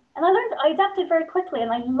country, and I adapted very quickly,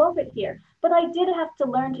 and I love it here. But I did have to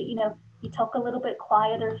learn to, you talk a little bit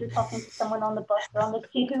quieter if you're talking to someone on the bus or on the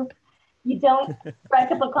tube. You don't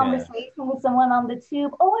strike up a conversation with someone on the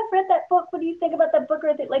tube. Oh, I've read that book. What do you think about that book?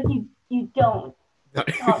 Or like you don't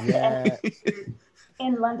talk to anyone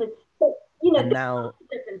in London. But you know,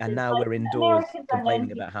 and now like, we're indoors Americans are known complaining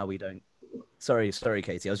to be about how we don't. Sorry,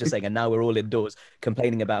 Katie. I was just saying, and now we're all indoors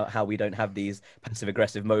complaining about how we don't have these passive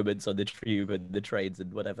aggressive moments on the tube and the trains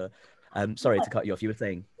and whatever. Sorry to cut you off. You were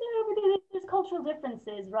saying. No, but there's cultural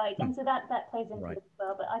differences, right? And so that plays into it as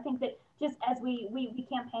well. But I think that just as we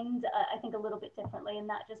campaigned, I think a little bit differently, and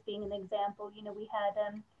that just being an example, you know, we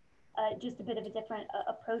had just a bit of a different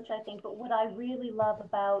approach, I think. But what I really love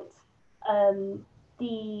about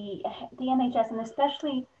the NHS, and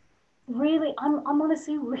especially really, I'm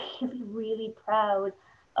honestly really proud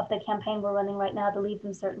of the campaign we're running right now, the Leave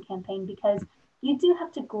Them Certain campaign, because you do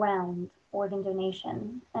have to ground organ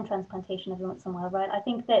donation and transplantation every once in a while, right? I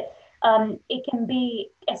think that it can be,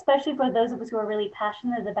 especially for those of us who are really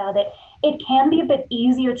passionate about it, it can be a bit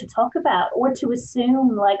easier to talk about or to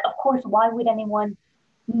assume, like, of course, why would anyone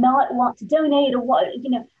not want to donate, or what, you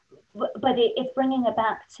know, but it's bringing it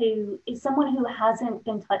back to, is someone who hasn't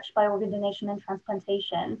been touched by organ donation and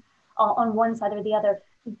transplantation on one side or the other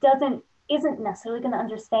isn't necessarily going to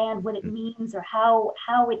understand what it means or how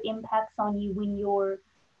it impacts on you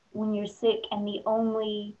when you're sick, and the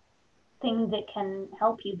only thing that can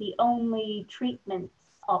help you, the only treatment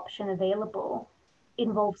option available,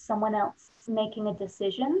 involves someone else making a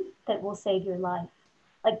decision that will save your life.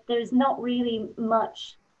 Like, there's not really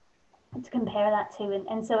much to compare that to,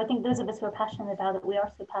 and so I think those of us who are passionate about it, we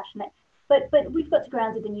are so passionate. But we've got to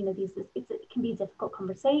ground it in, you know, it can be a difficult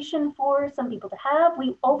conversation for some people to have.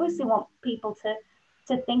 We obviously want people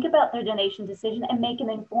to think about their donation decision and make an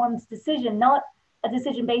informed decision, not a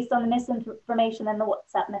decision based on the misinformation and the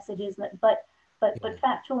WhatsApp messages, but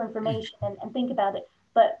factual information, and think about it.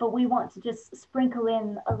 But we want to just sprinkle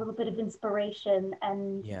in a little bit of inspiration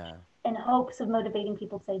and in hopes of motivating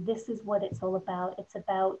people to say, this is what it's all about. It's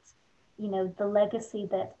about, you know, the legacy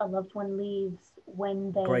that a loved one leaves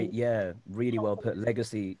when they... Great, yeah, really well put.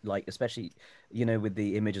 Legacy, like, especially, you know, with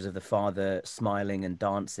the images of the father smiling and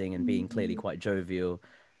dancing and being clearly quite jovial,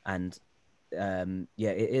 and yeah,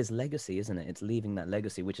 it is legacy, isn't it? It's leaving that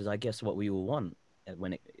legacy, which is, I guess, what we all want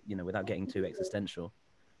when it, you know, without getting too existential.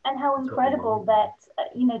 And how incredible that,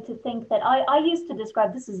 you know, to think that I used to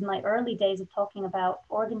describe, this is my early days of talking about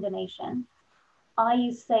organ donation. I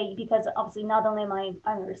used to say, because obviously not only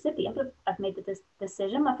I'm a recipient, but I've made the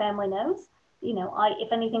decision, my family knows, you know,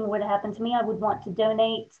 if anything were to happen to me, I would want to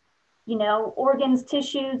donate, you know, organs,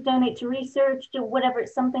 tissues, donate to research, do whatever,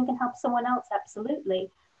 something can help someone else,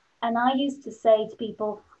 absolutely. And I used to say to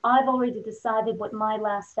people, I've already decided what my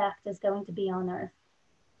last act is going to be on earth.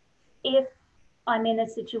 If I'm in a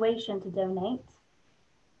situation to donate,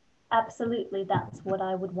 absolutely, that's what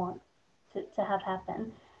I would want to have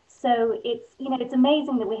happen. So it's, you know, it's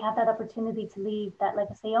amazing that we have that opportunity to leave that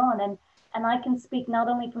legacy on. And I can speak not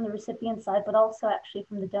only from the recipient side, but also actually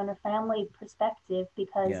from the donor family perspective,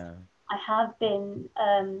 because I have been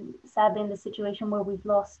sadly in the situation where we've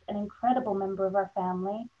lost an incredible member of our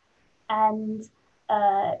family. And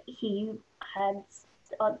he had,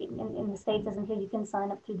 in the States, as in here, you can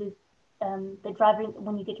sign up through the driver,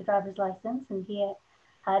 when you get your driver's license, and he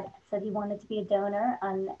had said he wanted to be a donor,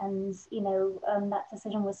 and you know, that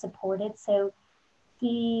decision was supported. So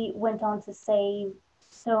he went on to save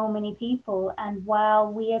so many people. And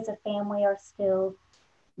while we as a family are still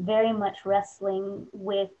very much wrestling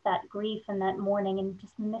with that grief and that mourning and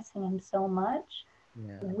just missing him so much,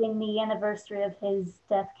 when the anniversary of his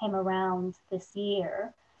death came around this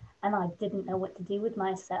year, and I didn't know what to do with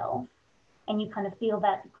myself, and you kind of feel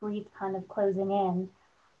that grief kind of closing in,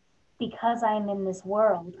 because I'm in this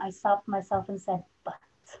world, I stopped myself and said,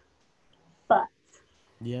 but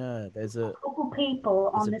yeah, there's a couple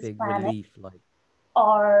people on this big planet relief, like,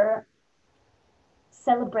 are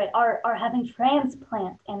having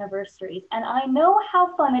transplant anniversaries, and I know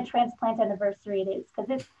how fun a transplant anniversary it is,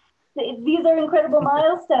 because these are incredible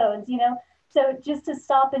milestones, you know. So just to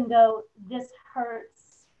stop and go, this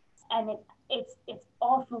hurts, and it's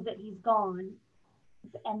awful that he's gone,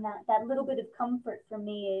 and that little bit of comfort for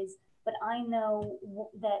me is, but I know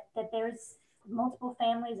that there's multiple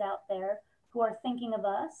families out there who are thinking of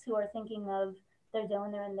us, who are thinking of their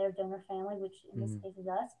donor and their donor family, which in this case is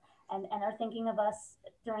us, and are thinking of us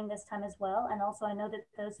during this time as well. And also I know that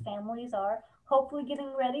those families are hopefully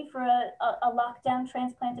getting ready for a lockdown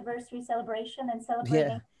transplant anniversary celebration, and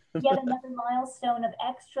celebrating yet another milestone of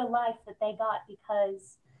extra life that they got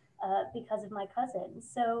because of my cousin.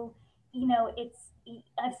 So, you know,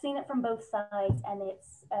 I've seen it from both sides, and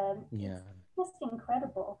it's just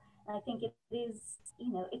incredible. I think it is,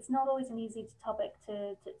 it's not always an easy topic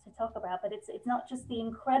to talk about, but it's not just the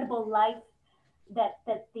incredible life that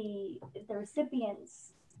the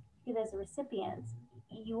recipients give as a recipient.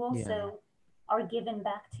 You also are given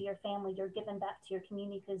back to your family, you're given back to your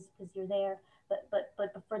community because you're there. But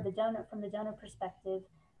for the donor, from the donor perspective,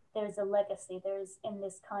 there's a legacy. There's in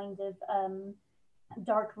this kind of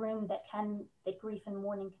dark room that grief and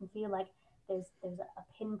mourning can feel like there's a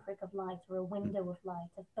pinprick of light or a window of light,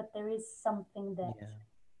 but there is something that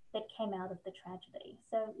came out of the tragedy.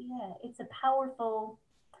 So yeah, it's a powerful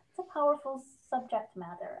subject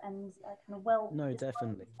matter, and definitely want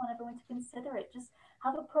everyone to consider it. Just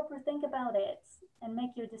have a proper think about it and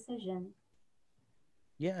make your decision.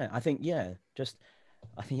 I think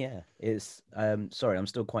it's sorry, I'm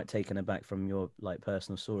still quite taken aback from your like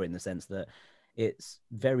personal story, in the sense that it's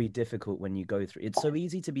very difficult when you go through. It's so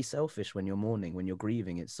easy to be selfish when you're mourning, when you're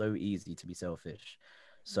grieving. It's so easy to be selfish.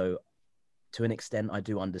 So to an extent, I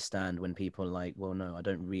do understand when people are like, well, no, I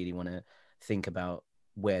don't really want to think about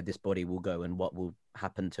where this body will go and what will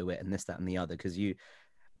happen to it and this, that, and the other, because you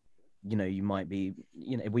might be,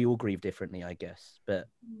 we all grieve differently, I guess. But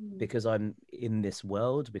because I'm in this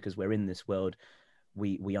world, because we're in this world,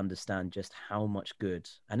 we understand just how much good.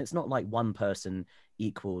 And it's not like one person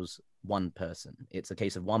equals one person. It's a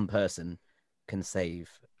case of one person can save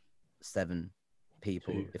 7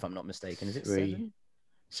 people, if I'm not mistaken. Is it 7?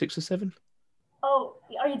 6 or 7? Oh,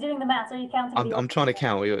 are you doing the maths? Are you counting? I'm trying to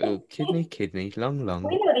count. Kidney, lung.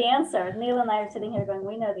 We know the answer. Neil and I are sitting here going,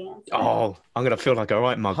 we know the answer. Oh, I'm gonna feel like a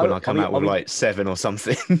right mug when I come out with like 7 or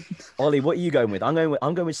something. Ollie, what are you going with? I'm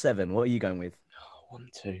going with 7. What are you going with? 1,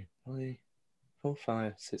 2, 3, 4,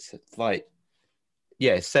 5, 6, like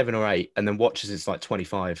 7 or 8, and then watches it's like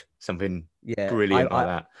 25, something brilliant like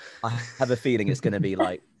that. I have a feeling it's going to be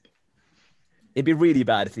like, it'd be really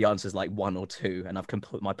bad if the answer is like 1 or 2, and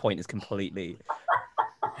my point is completely.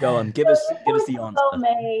 Go on, give us the answer. Well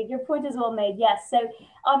made. Your point is well made. Yes. So,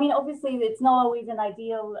 I mean, obviously, it's not always an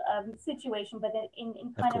ideal situation, but in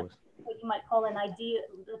kind of what you might call an ideal,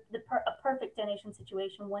 a perfect donation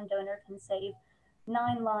situation, one donor can save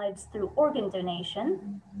 9 lives through organ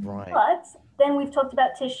donation. Right. But then we've talked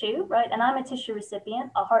about tissue, right? And I'm a tissue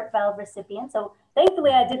recipient, a heart valve recipient. So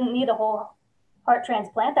thankfully, I didn't need a whole heart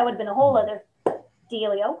transplant. That would have been a whole other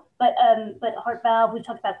dealio. But heart valve, we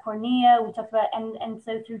talked about cornea, we talked about, and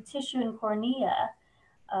so through tissue and cornea,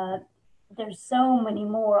 there's so many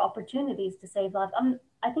more opportunities to save lives.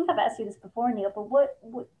 I think I've asked you this before, Neil, but what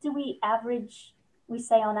do we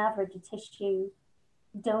say on average a tissue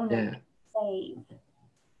donor save?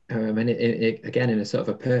 I mean, again, in a sort of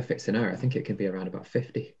a perfect scenario, I think it can be around about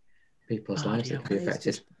 50 people's lives that can be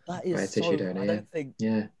affected by a tissue donor.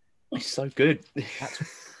 It's so good.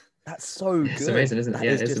 That's so good. It's amazing, isn't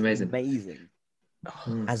it? It's amazing. Amazing.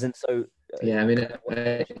 As in, so I mean,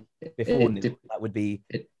 before that would be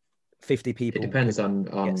 50 people. It depends on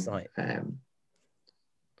no,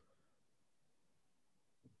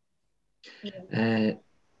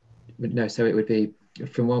 so it would be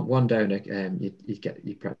from one donor.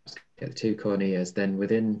 You perhaps get 2 corneas. Then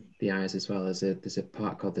within the eyes as well, there's a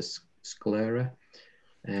part called the sclera,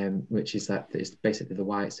 which is basically the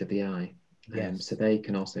whites of the eye. So they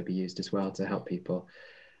can also be used as well to help people.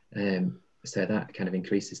 So that kind of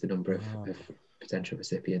increases the number of potential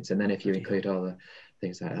recipients. And then if you include all the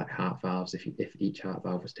things like heart valves, if each heart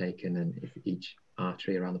valve was taken, and if each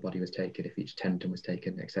artery around the body was taken, if each tendon was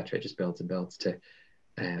taken, etc., it just builds and builds to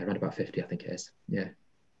around about 50, I think it is. Wow,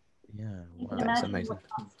 that's amazing.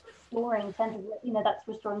 That's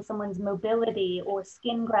restoring someone's mobility, or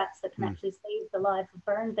skin grafts that can actually save the life of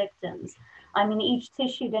burn victims. I mean, each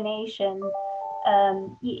tissue donation,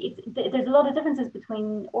 there's a lot of differences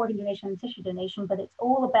between organ donation and tissue donation, but it's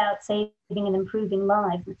all about saving and improving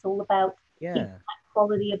lives. It's all about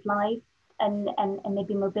quality of life and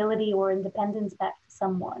maybe mobility or independence back to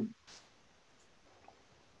someone.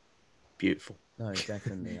 Beautiful. No,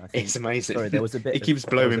 definitely. I think it's amazing. Sorry, there was a bit. It keeps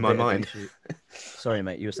blowing my mind. Sorry,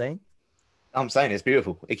 mate. You were saying? I'm saying it's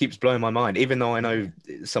beautiful. It keeps blowing my mind, even though I know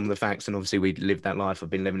some of the facts, and obviously we lived that life. I've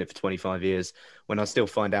been living it for 25 years. When I still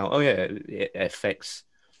find out, it affects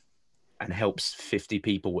and helps 50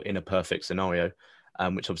 people in a perfect scenario,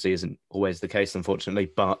 which obviously isn't always the case,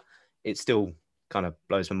 unfortunately. But it still kind of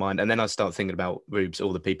blows my mind. And then I start thinking about Rubes,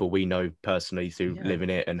 all the people we know personally through living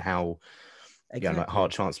it, and how. Exactly. Like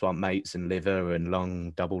heart transplant mates and liver and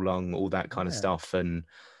lung, double lung, all that kind of stuff. And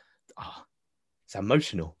it's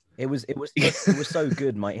emotional. It was so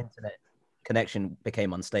good. My internet connection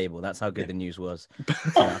became unstable. That's how good the news was.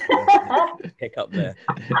 So I pick up there.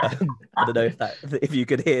 I don't know if you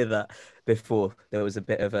could hear that before. There was a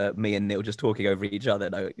bit of me and Neil just talking over each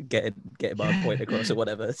other, getting my point across or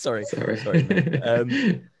whatever. Sorry.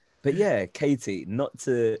 Mate. But yeah, Katie,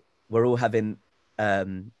 we're all having a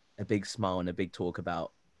big smile and a big talk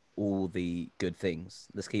about all the good things.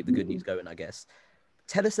 Let's keep the good news going, I guess.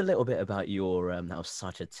 Tell us a little bit about your that was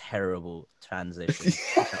such a terrible transition.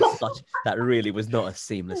 That really was not a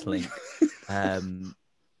seamless link.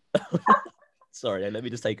 Sorry, let me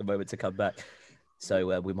just take a moment to come back.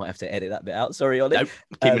 So we might have to edit that bit out. Sorry, Ollie. Nope,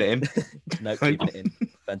 keeping it in. No, keeping it in.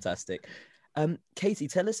 Fantastic. Katie,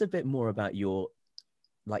 tell us a bit more about your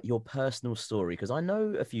personal story, because I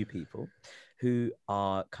know a few people who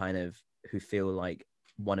feel like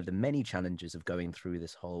one of the many challenges of going through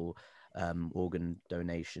this whole organ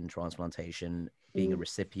donation, transplantation, being a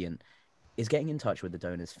recipient, is getting in touch with the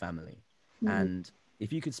donor's family. And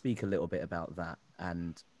if you could speak a little bit about that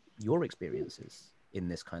and your experiences in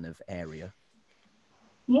this kind of area.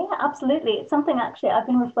 Yeah, absolutely. It's something actually I've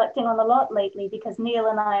been reflecting on a lot lately, because Neil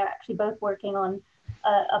and I are actually both working on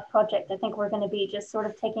a project. I think we're going to be just sort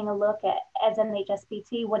of taking a look at, as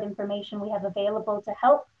NHSBT, what information we have available to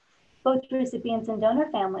help both recipients and donor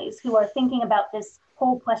families who are thinking about this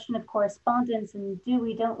whole question of correspondence and do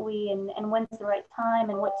we, don't we, and when's the right time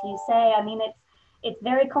and what do you say? I mean, it's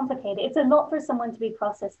very complicated. It's a lot for someone to be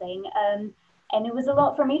processing. And it was a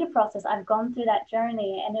lot for me to process. I've gone through that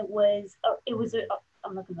journey, and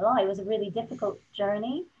I'm not gonna lie, it was a really difficult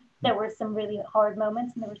journey. There were some really hard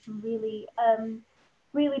moments, and there were some really,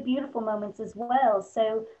 really beautiful moments as well.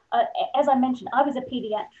 So as I mentioned, I was a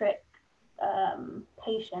pediatric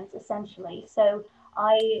patient, essentially. So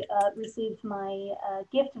I received my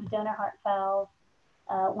gift of donor heart valve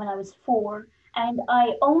when I was 4. And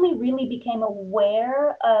I only really became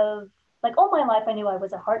aware of, like, all my life I knew I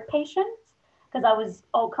was a heart patient, because I was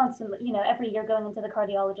constantly, every year going into the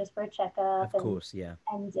cardiologist for a checkup. Of course, yeah.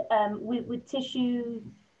 And with tissue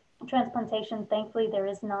transplantation, thankfully, there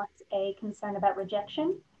is not a concern about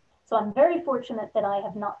rejection. So I'm very fortunate that I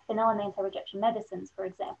have not been on anti-rejection medicines, for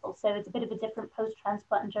example. So it's a bit of a different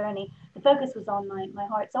post-transplant journey. The focus was on my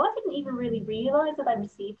heart. So I didn't even really realize that I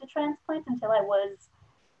received a transplant until I was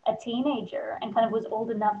a teenager and kind of was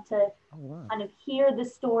old enough to kind of hear the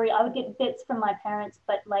story. I would get bits from my parents,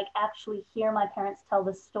 but like actually hear my parents tell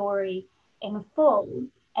the story in full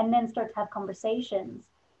and then start to have conversations.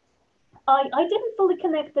 I didn't fully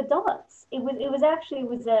connect the dots. It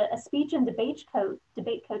was a speech and debate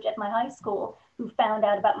coach at my high school who found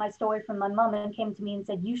out about my story from my mom and came to me and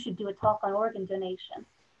said, you should do a talk on organ donation.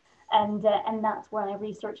 And that's where I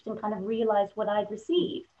researched and kind of realized what I'd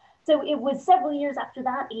received. So it was several years after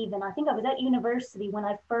that, even. I think I was at university when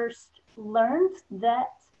I first learned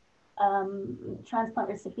that transplant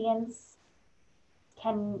recipients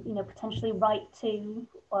can, potentially write to,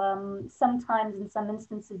 sometimes in some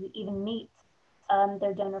instances, even meet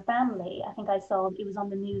their donor family. I think I saw it was on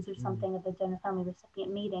the news or something of a donor family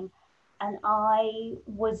recipient meeting. And I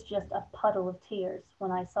was just a puddle of tears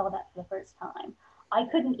when I saw that for the first time. I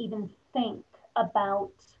couldn't even think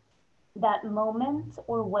about that moment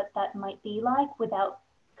or what that might be like without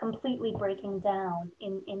completely breaking down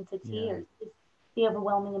into tears. The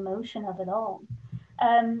overwhelming emotion of it all.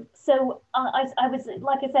 So I was,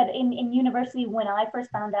 like I said, in university when I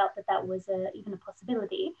first found out that was even a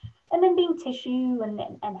possibility, and then being tissue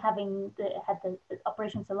and having had the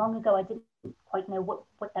operation so long ago, I didn't quite know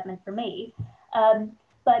what that meant for me.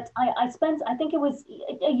 But I spent, I think it was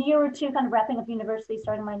a year or two kind of wrapping up university,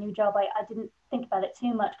 starting my new job. I didn't think about it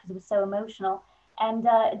too much because it was so emotional. And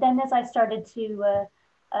then as I started to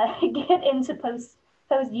get into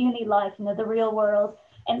post-uni life, the real world,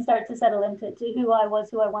 and start to settle into who I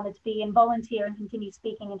was, who I wanted to be, and volunteer and continue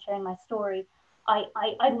speaking and sharing my story,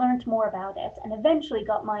 I learned more about it, and eventually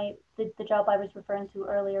got the job I was referring to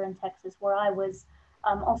earlier in Texas, where I was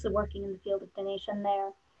also working in the field of donation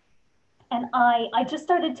there. And I just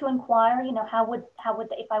started to inquire, how would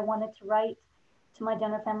if I wanted to write to my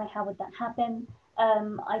donor family, how would that happen?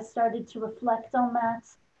 I started to reflect on that.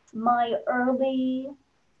 My early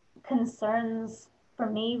concerns for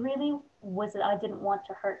me really was that I didn't want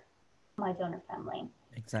to hurt my donor family.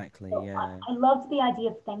 Exactly, so yeah. I loved the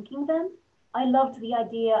idea of thanking them. I loved the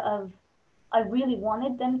idea of, I really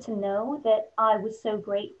wanted them to know that I was so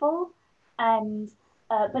grateful. And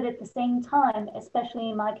but at the same time, especially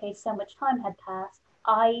in my case, so much time had passed.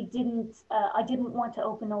 I didn't want to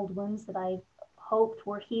open old wounds that I hoped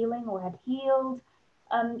were healing or had healed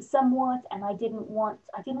somewhat, and I didn't want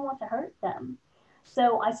to hurt them.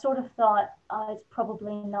 So I sort of thought, it's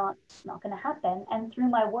probably not going to happen. And through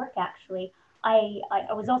my work, actually, I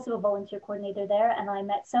was also a volunteer coordinator there, and I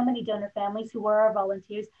met so many donor families who were our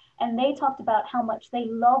volunteers, and they talked about how much they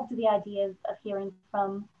loved the idea of hearing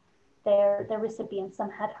from their recipients.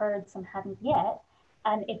 Some had heard, some hadn't yet,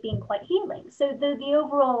 and it being quite healing. So the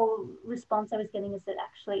overall response I was getting is that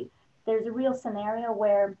actually there's a real scenario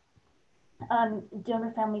where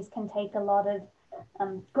donor families can take a lot of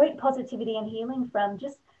great positivity and healing from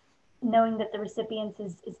just knowing that the recipient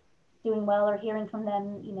is doing well, or hearing from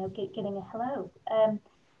them, getting a hello.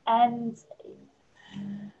 And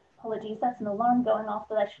apologies, that's an alarm going off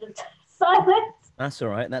that I should have silenced. That's all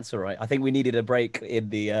right. That's all right. I think we needed a break in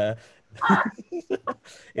the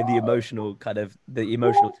in the emotional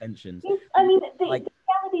tensions. I mean, the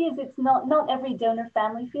reality is, it's not every donor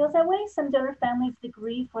family feels that way. Some donor families, the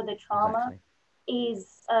grief or the trauma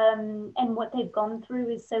is and what they've gone through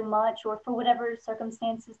is so much, or for whatever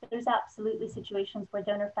circumstances, there's absolutely situations where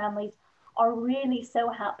donor families are really so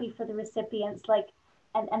happy for the recipients,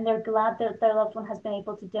 and they're glad that their loved one has been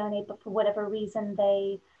able to donate, but for whatever reason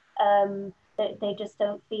they just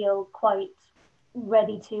don't feel quite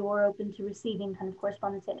ready to or open to receiving kind of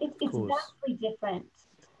correspondence. It's vastly different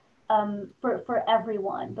for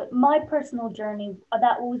everyone. But my personal journey,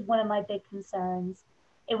 that was one of my big concerns.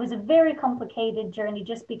 It was a very complicated journey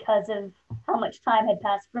just because of how much time had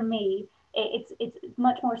passed for me. It's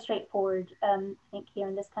much more straightforward, I think, here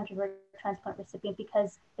in this country for a transplant recipient,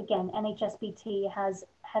 because again, NHSBT has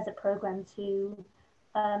a program to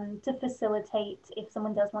facilitate if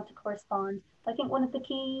someone does want to correspond. I think one of the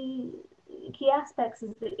key aspects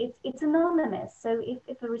is that it's anonymous. So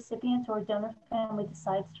if a recipient or a donor family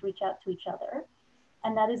decides to reach out to each other,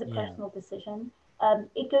 and that is a personal decision,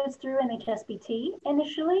 it goes through NHSBT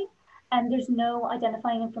initially, and there's no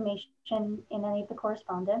identifying information in any of the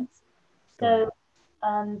correspondence. So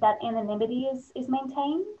that anonymity is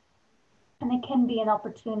maintained, and it can be an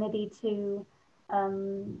opportunity to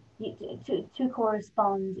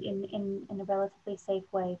correspond in a relatively safe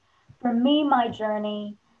way. For me, my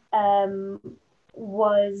journey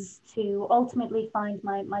was to ultimately find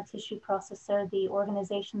my tissue processor, the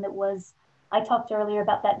organization that was, I talked earlier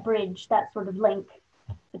about that bridge, that sort of link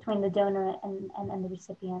between the donor and the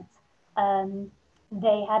recipient.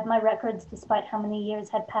 They had my records despite how many years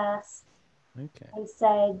had passed. Okay. They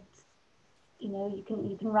said, you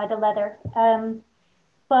can write a letter.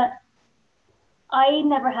 But I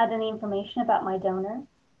never had any information about my donor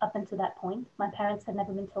up until that point. My parents had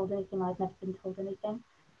never been told anything. I'd never been told anything.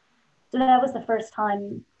 So that was the first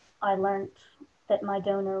time I learned that my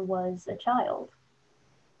donor was a child,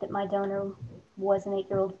 that my donor was an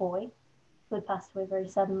 8-year-old boy who had passed away very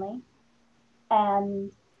suddenly.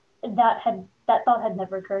 And that thought had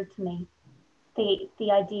never occurred to me.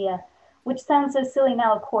 The idea, which sounds so silly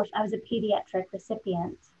now, of course, I was a pediatric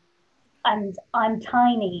recipient. And I'm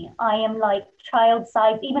tiny. I am like child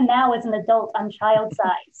size. Even now as an adult, I'm child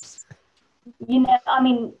size. I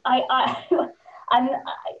mean,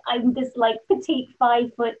 I'm this like petite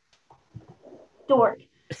 5-foot dork.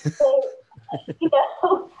 So,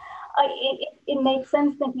 it makes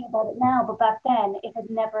sense thinking about it now, but back then it had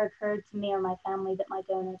never occurred to me or my family that my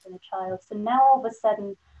donor had been a child. So now all of a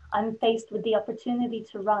sudden I'm faced with the opportunity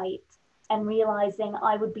to write, and realizing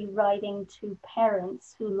I would be writing to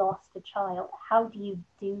parents who lost a child. How do you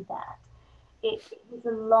do that? It was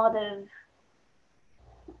a lot of,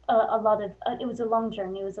 it was a long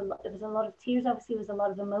journey. It was a lot of tears. Obviously, it was a lot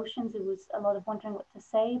of emotions. It was a lot of wondering what to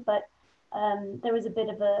say, but there was a bit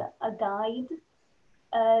of a guide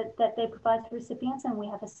that they provide to recipients, and we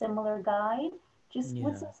have a similar guide, just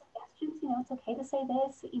with some suggestions. It's okay to say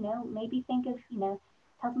this, maybe think of,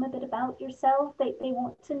 tell them a bit about yourself. They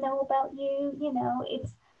want to know about you.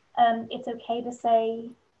 It's okay to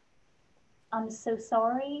say, I'm so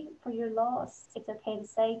sorry for your loss. It's okay to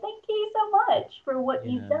say, thank you so much for what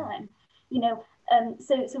you've done.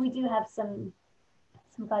 So we do have some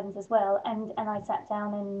guidance as well. And I sat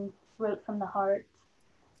down and wrote from the heart,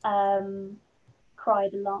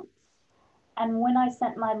 cried a lot. And when I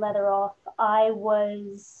sent my letter off, I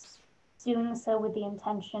was doing so with the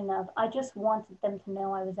intention of, I just wanted them to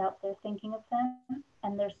know I was out there thinking of them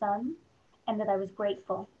and their son, and that I was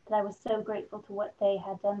grateful, that I was so grateful to what they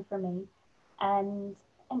had done for me. And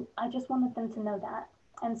I just wanted them to know that.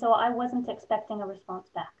 And so I wasn't expecting a response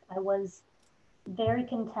back. I was very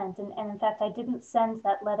content. And in fact, I didn't send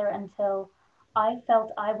that letter until I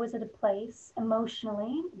felt I was at a place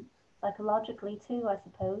emotionally, psychologically too, I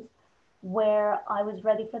suppose, where I was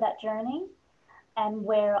ready for that journey, and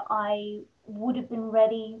where I would have been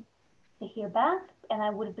ready to hear back, and I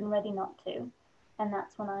would have been ready not to. And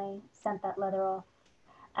that's when I sent that letter off.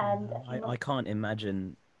 And I can't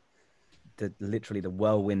imagine literally the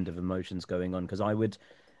whirlwind of emotions going on, because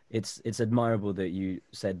it's admirable that you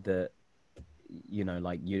said that, you know,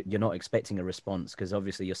 like you're not expecting a response, because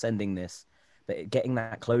obviously you're sending this, but getting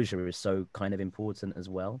that closure is so kind of important as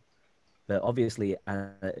well. But obviously,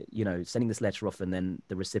 you know, sending this letter off and then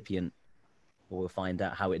the recipient will find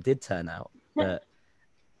out how it did turn out. But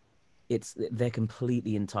they're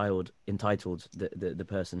completely entitled the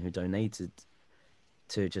person who donated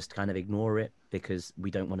to just kind of ignore it, because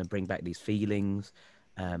we don't want to bring back these feelings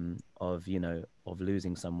of, you know, of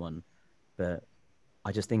losing someone. But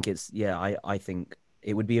I just think I think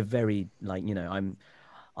it would be a very, like, you know,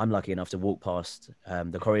 I'm lucky enough to walk past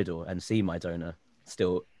the corridor and see my donor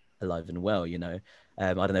still alive and well, you know.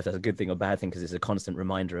 I don't know if that's a good thing or bad thing, because it's a constant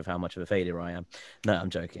reminder of how much of a failure I am. No, I'm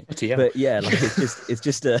joking. But yeah, like it's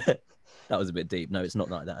just that was a bit deep. No, it's not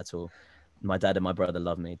like that at all. My dad and my brother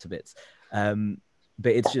love me to bits.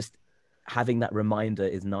 But it's just having that reminder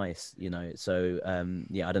is nice, you know. So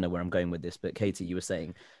yeah, I don't know where I'm going with this, but Katie, you were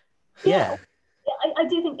saying, yeah. I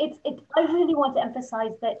do think I really want to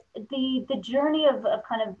emphasize that the journey of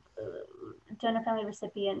kind of donor family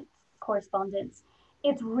recipient correspondence,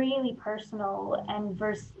 it's really personal and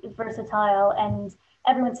versatile, and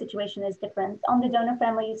everyone's situation is different. On the donor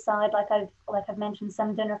family side, like I've mentioned,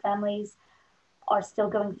 some donor families are still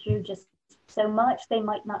going through just so much. They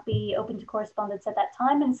might not be open to correspondence at that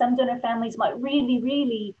time, and some donor families might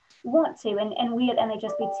really want to. And we at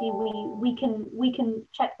NHSBT, we can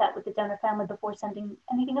check that with the donor family before sending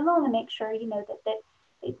anything along, and make sure, you know, that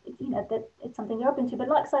it's something they're open to. But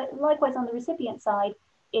likewise on the recipient side,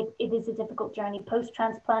 it is a difficult journey.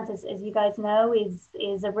 Post-transplant, as you guys know,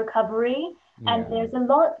 is a recovery, and there's a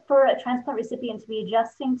lot for a transplant recipient to be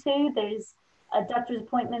adjusting to. There's doctor's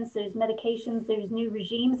appointments, there's medications, there's new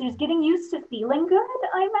regimes, there's getting used to feeling good.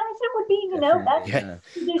 I imagine it would be, you know,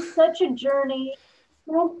 there's such a journey.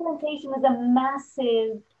 Transplantation is a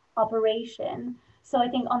massive operation. So I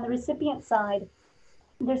think on the recipient side,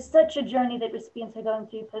 there's such a journey that recipients are going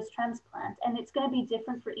through post-transplant, and it's going to be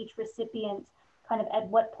different for each recipient, kind of at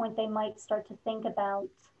what point they might start to think about,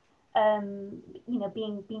 you know,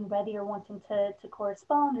 being ready or wanting to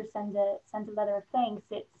correspond or send a letter of thanks.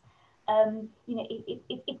 It's you know,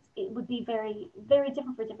 it would be very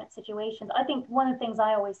different for different situations. I think one of the things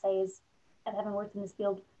I always say is, and having worked in this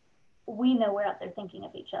field, we know we're out there thinking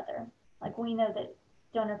of each other. Like, we know that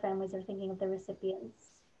donor families are thinking of their recipients,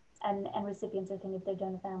 and recipients are thinking of their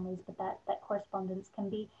donor families. But that correspondence can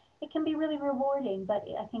be really rewarding. But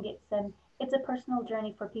I think it's a personal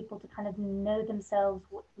journey for people to kind of know themselves.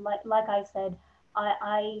 Like I said,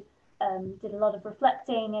 I did a lot of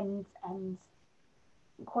reflecting and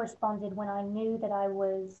corresponded when I knew that I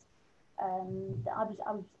was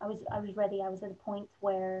ready. I was at a point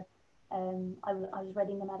where I was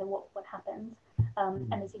ready no matter what happened.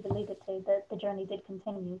 And as you alluded to, the journey did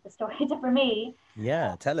continue. The story did for me.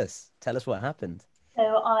 Yeah, tell us what happened. So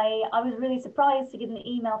I was really surprised to get an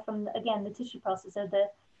email from, again, the tissue processor,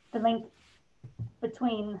 the link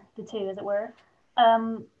between the two, as it were.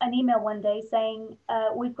 An email one day saying,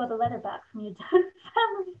 we've got a letter back from your donor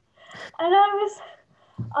family. And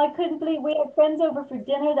I couldn't believe. We had friends over for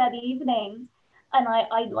dinner that evening, and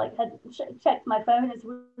I like had checked my phone as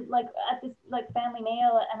we were like at this like family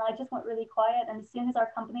meal, and I just went really quiet. And as soon as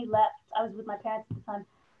our company left, I was with my parents at the time,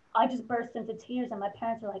 I just burst into tears, and my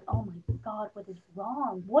parents were like, "Oh my God, what is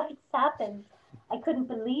wrong? What's happened?" I couldn't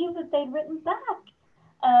believe that they'd written back.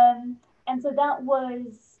 And so that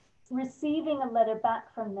was, receiving a letter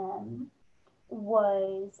back from them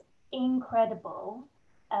was incredible.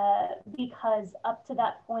 Because up to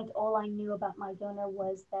that point, all I knew about my donor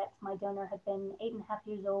was that my donor had been 8.5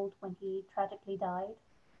 years old when he tragically died,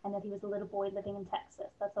 and that he was a little boy living in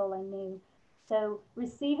Texas. That's all I knew. So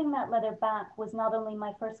receiving that letter back was not only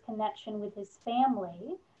my first connection with his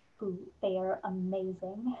family, who they are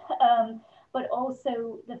amazing, but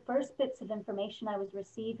also the first bits of information I was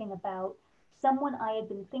receiving about someone I had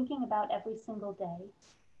been thinking about every single day,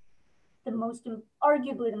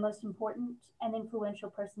 arguably the most important and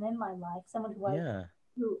influential person in my life, someone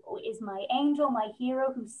who is my angel, my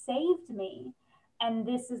hero, who saved me. And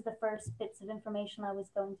this is the first bits of information I was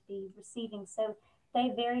going to be receiving. So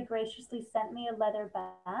they very graciously sent me a letter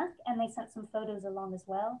back, and they sent some photos along as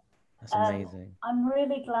well. That's amazing. I'm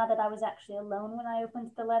really glad that I was actually alone when I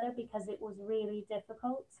opened the letter, because it was really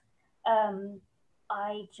difficult.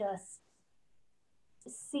 I just,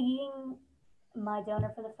 seeing my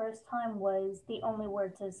donor for the first time was the only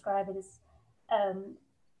word to describe it. Is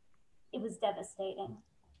it was devastating.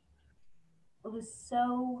 It was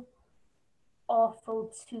so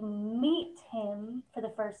awful to meet him for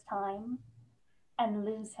the first time and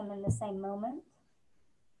lose him in the same moment.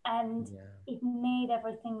 And it made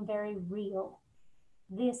everything very real.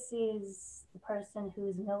 This is the person who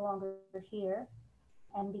is no longer here.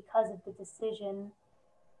 And because of the decision,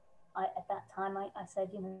 at that time, I said,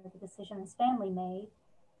 you know, the decision his family made,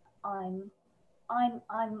 I'm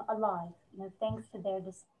alive, you know, thanks to their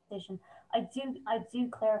decision. I do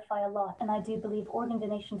clarify a lot, and I do believe organ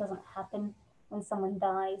donation doesn't happen when someone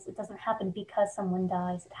dies. It doesn't happen because someone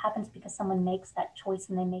dies. It happens because someone makes that choice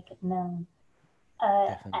and they make it known.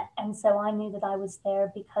 And so I knew that I was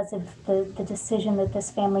there because of the decision that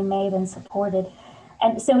this family made and supported.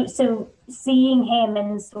 And so seeing him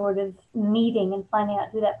and sort of meeting and finding out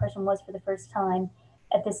who that person was for the first time,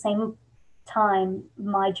 at the same time,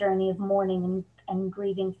 my journey of mourning and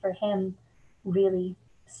grieving for him really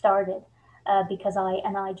started, because I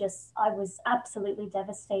was absolutely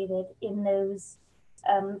devastated in those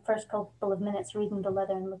first couple of minutes reading the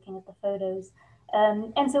letter and looking at the photos.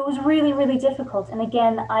 And so it was really, really difficult. And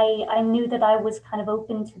again, I knew that I was kind of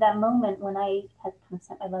open to that moment when I had kind of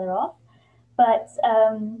sent my letter off. But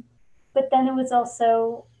then it was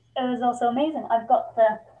also amazing. I've got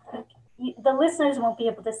the listeners won't be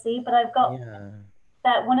able to see, but I've got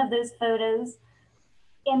that one of those photos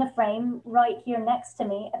in a frame right here next to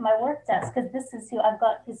me at my work desk, because this is who I've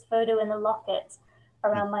got his photo in the locket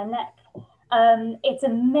around my neck. It's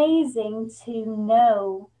amazing to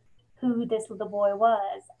know who this little boy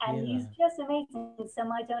was, and he's just amazing. So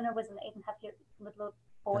my donor was an 8.5-year little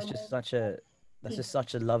boy. That's just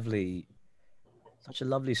such a lovely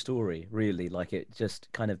story, really. Like, it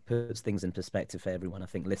just kind of puts things in perspective for everyone, I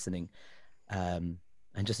think, listening, and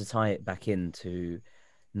just to tie it back into,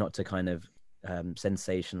 not to kind of over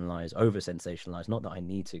sensationalize, not that I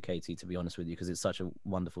need to, Katie, to be honest with you, because it's such a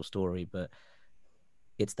wonderful story, but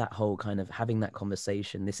it's that whole kind of having that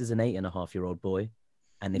conversation. This is an 8.5-year-old boy,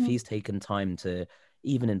 and if he's taken time to,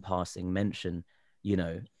 even in passing, mention, you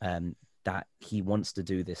know, that he wants to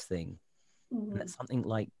do this thing, and that's something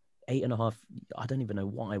like 8.5. I don't even know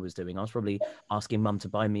what I was doing. I was probably asking mum to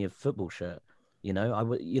buy me a football shirt. You know, I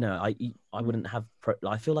wouldn't have.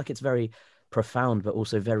 I feel like it's very profound, but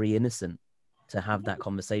also very innocent to have that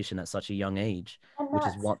conversation at such a young age, which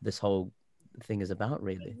is what this whole thing is about,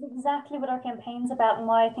 really. Exactly what our campaign's about, and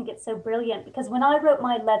why I think it's so brilliant. Because when I wrote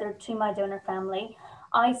my letter to my donor family,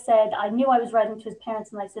 I said, I knew I was writing to his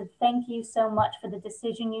parents, and I said, thank you so much for the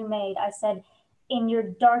decision you made. I said, in your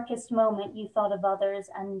darkest moment, you thought of others,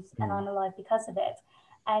 and I'm alive because of it.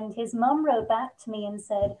 And his mum wrote back to me and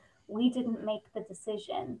said, we didn't make the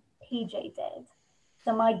decision, PJ did.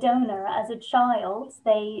 So my donor, as a child,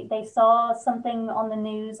 they saw something on the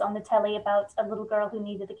news, on the telly, about a little girl who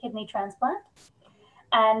needed a kidney transplant.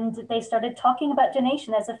 And they started talking about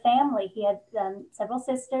donation as a family. He had several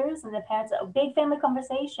sisters, and the parents, a big family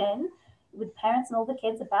conversation with parents and all the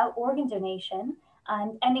kids about organ donation,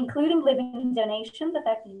 and including living donation, the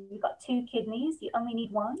fact that you've got 2 kidneys, you only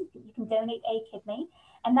need 1, you can donate a kidney.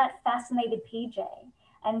 And that fascinated PJ.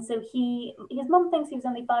 And so his mum thinks he was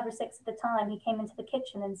only 5 or 6 at the time. He came into the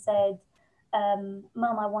kitchen and said,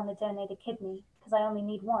 Mum, I want to donate a kidney because I only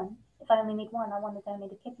need 1. If I only need 1, I want to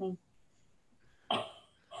donate a kidney.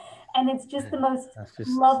 And it's just the most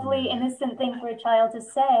lovely, innocent thing for a child to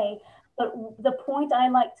say. But the point I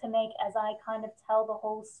like to make as I kind of tell the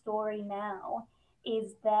whole story now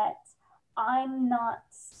is that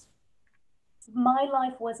my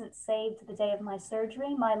life wasn't saved the day of my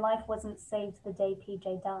surgery. My life wasn't saved the day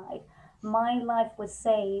PJ died. My life was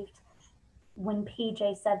saved when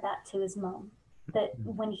PJ said that to his mom. That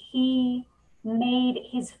when he made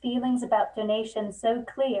his feelings about donation so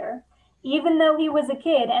clear, even though he was a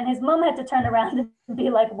kid, and his mom had to turn around and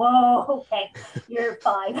be like, whoa, okay, you're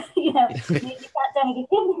 5, you know, you can't donate a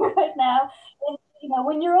kidney right now. And, you know,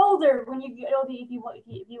 when you're older, if you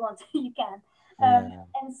want to, you can.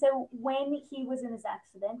 And so when he was in his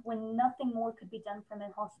accident, when nothing more could be done for him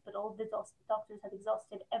in hospital, the doctors had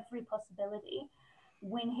exhausted every possibility.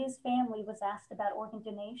 When his family was asked about organ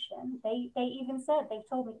donation, they even said, they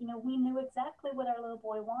told me, you know, we knew exactly what our little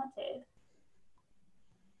boy wanted.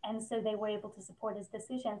 And so they were able to support his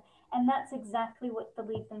decision. And that's exactly what the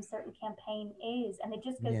Leave Them Certain campaign is. And it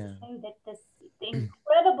just goes to show that this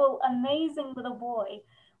incredible, amazing little boy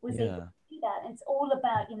was able to do that. And it's all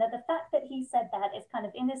about, you know, the fact that he said that is kind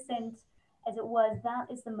of innocent as it was, that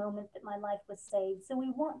is the moment that my life was saved. So we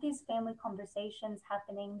want these family conversations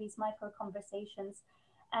happening, these micro conversations.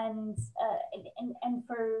 And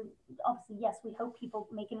for, obviously, yes, we hope people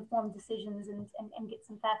make informed decisions and get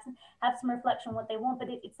some facts and have some reflection on what they want, but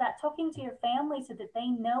it's that talking to your family so that they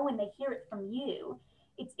know and they hear it from you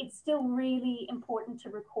it's still really important to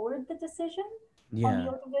record the decision on Yeah.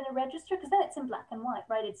 the organ donor register, because then it's in black and white,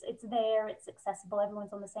 right? It's there, it's accessible,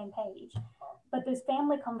 everyone's on the same page. But those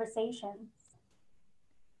family conversations,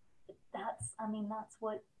 that's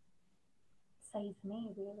what saved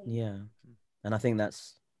me, really. Yeah. And I think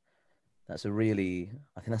that's a really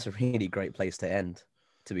great place to end,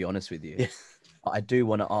 to be honest with you. Yeah. I do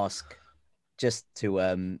want to ask, just to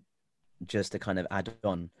kind of add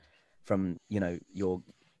on from, you know, your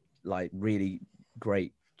like really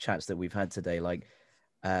great chats that we've had today, like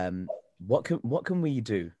what can we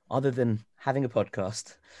do other than having a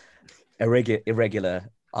podcast, irregular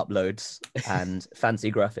uploads and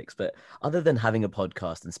fancy graphics, but other than having a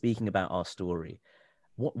podcast and speaking about our story,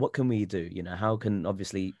 what can we do? You know, how can,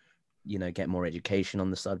 obviously, you know, get more education on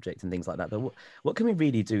the subject and things like that, but what can we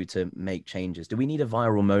really do to make changes? Do we need a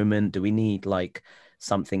viral moment? Do we need like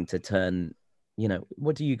something to turn, you know,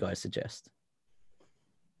 what do you guys suggest?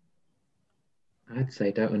 I'd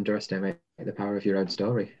say don't underestimate the power of your own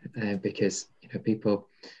story, because, you know, people,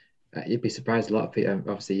 you'd be surprised, a lot of people,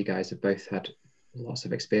 obviously you guys have both had lots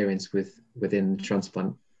of experience within the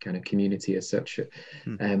transplant kind of community as such,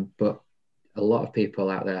 but a lot of people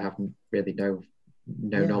out there haven't really no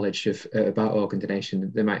knowledge of about organ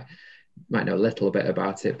donation. They might know a little bit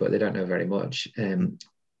about it, but they don't know very much.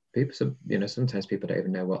 People, you know, sometimes people don't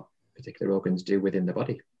even know what particular organs do within the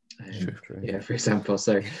body. Yeah, for example.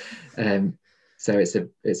 So it's a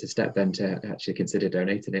step then to actually consider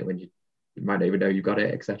donating it when you might not even know you've got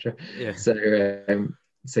it, etc. Yeah. So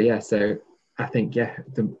I think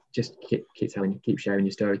just keep sharing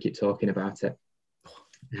your story, keep talking about it,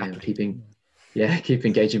 keep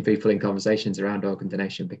engaging people in conversations around organ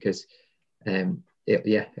donation, because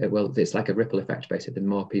it's like a ripple effect, basically. The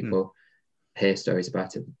more people hear stories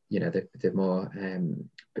about it, you know, the more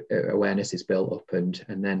awareness is built up, and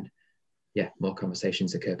then more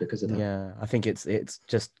conversations occur because of that. Yeah, I think it's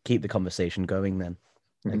just keep the conversation going then.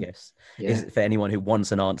 I guess. Yeah. Is it for anyone who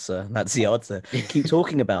wants an answer? That's the answer. Keep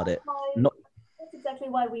talking about it. That's exactly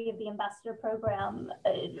why we have the ambassador program.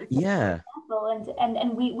 Yeah.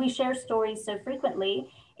 And we share stories so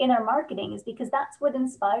frequently in our marketing, is because that's what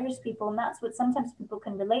inspires people, and that's what sometimes people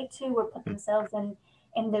can relate to or put themselves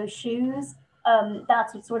in those shoes.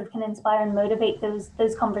 That's what sort of can inspire and motivate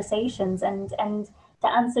those conversations. And to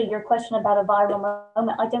answer your question about a viral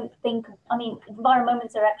moment, viral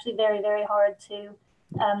moments are actually very, very hard to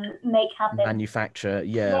make happen. Manufacture.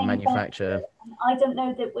 I don't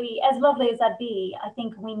know that we, as lovely as that be, I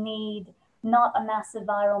think we need not a massive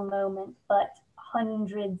viral moment, but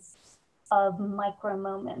hundreds of micro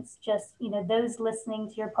moments. Just, you know, those listening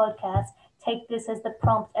to your podcast, take this as the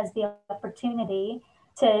prompt, as the opportunity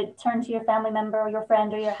to turn to your family member or your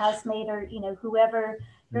friend or your housemate or, you know, whoever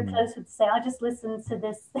you're close with, to say, I just listened to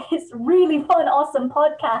this really fun, awesome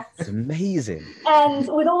podcast. It's amazing. And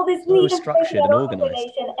with all this so structured and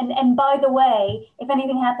organized. And by the way, if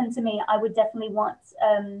anything happened to me, I would definitely want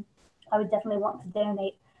to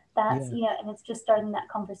donate. That's, you know, and it's just starting that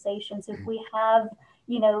conversation. So if we have,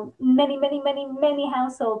 you know, many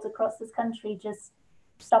households across this country just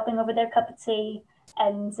stopping over their cup of tea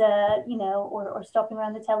and, you know, or stopping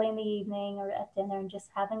around the telly in the evening or at dinner and just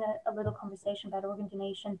having a little conversation about organ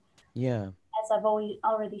donation. Yeah. As I've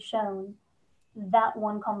already shown, that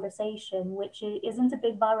one conversation, which isn't a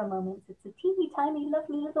big viral moment, it's a teeny tiny,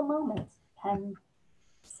 lovely little moment, can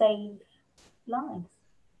save lives.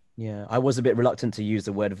 Yeah, I was a bit reluctant to use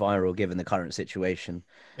the word viral given the current situation,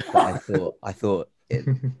 but I thought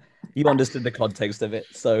you understood the context of it.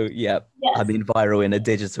 So yeah, yes. I mean, viral in a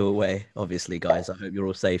digital way, obviously, guys. I hope you're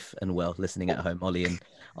all safe and well listening at home. Ollie and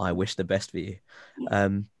I wish the best for you.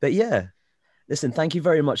 But yeah, listen, thank you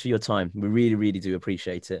very much for your time. We really, really do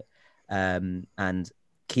appreciate it. And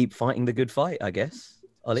keep fighting the good fight, I guess.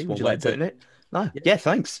 Ollie, would you like to? It? No, yeah,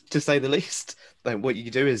 thanks, to say the least. Like, what you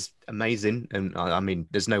do is amazing. And I mean,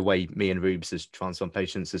 there's no way me and Rubes as transplant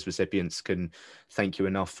patients, as recipients, can thank you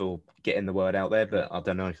enough for getting the word out there. But I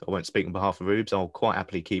don't know, I won't speak on behalf of Rubes. I'll quite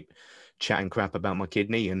happily keep chatting crap about my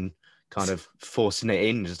kidney and kind of forcing it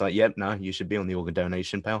in. Just like, yep, no, you should be on the organ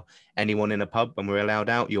donation, pal. Anyone in a pub, when we're allowed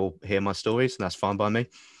out, you'll hear my stories, and that's fine by me.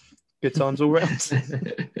 Good times all round.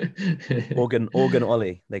 Organ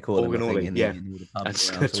Ollie, they call organ him. Ollie, in yeah. The I'm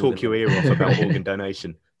just going to talk your ear off about organ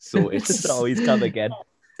donation. Sorted. Oh, he's come again.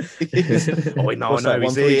 Oh, no, I know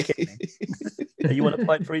he's here. You want a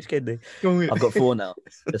pint for each kidney? I've got 4 now,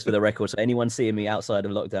 just for the record. So anyone seeing me outside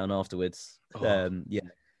of lockdown afterwards, yeah,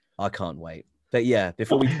 I can't wait. But yeah,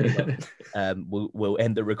 before we we'll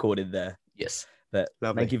end the recording there. Yes. But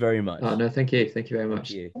lovely. Thank you very much. Oh no, thank you very much.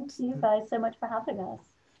 Thank you guys so much for having us.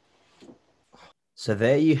 So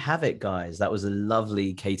there you have it, guys. That was a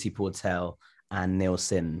lovely Katie Portell and Neil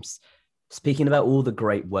Sims speaking about all the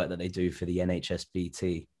great work that they do for the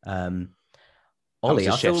NHSBT. Ollie,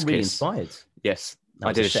 I feel really inspired. Yes,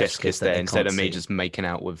 I did a chef's kiss there instead of me just making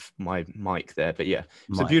out with my mic there. But yeah,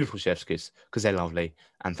 it's a beautiful chef's kiss because they're lovely.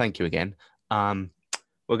 And thank you again.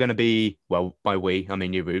 We're going to be, well, by we, I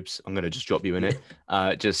mean you, Rubes. I'm going to just drop you in it.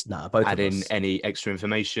 Just add in any extra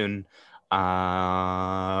information.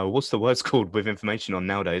 What's the words called with information on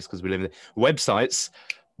nowadays? Because we live in websites.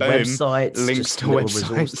 Boom, websites, links to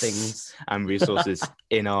websites things. And resources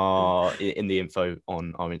in the info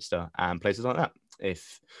on our Insta and places like that.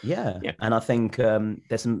 Yeah. And I think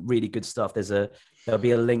there's some really good stuff. There'll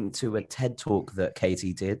be a link to a TED talk that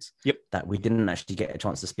Katie did. Yep. That we didn't actually get a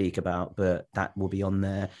chance to speak about, but that will be on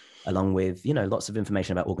there, along with lots of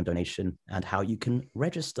information about organ donation and how you can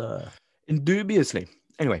register. Indubiously.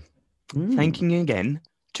 Anyway, thanking you again.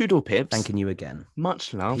 Toodle pips. Thanking you again.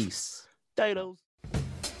 Much love. Peace. Doodles.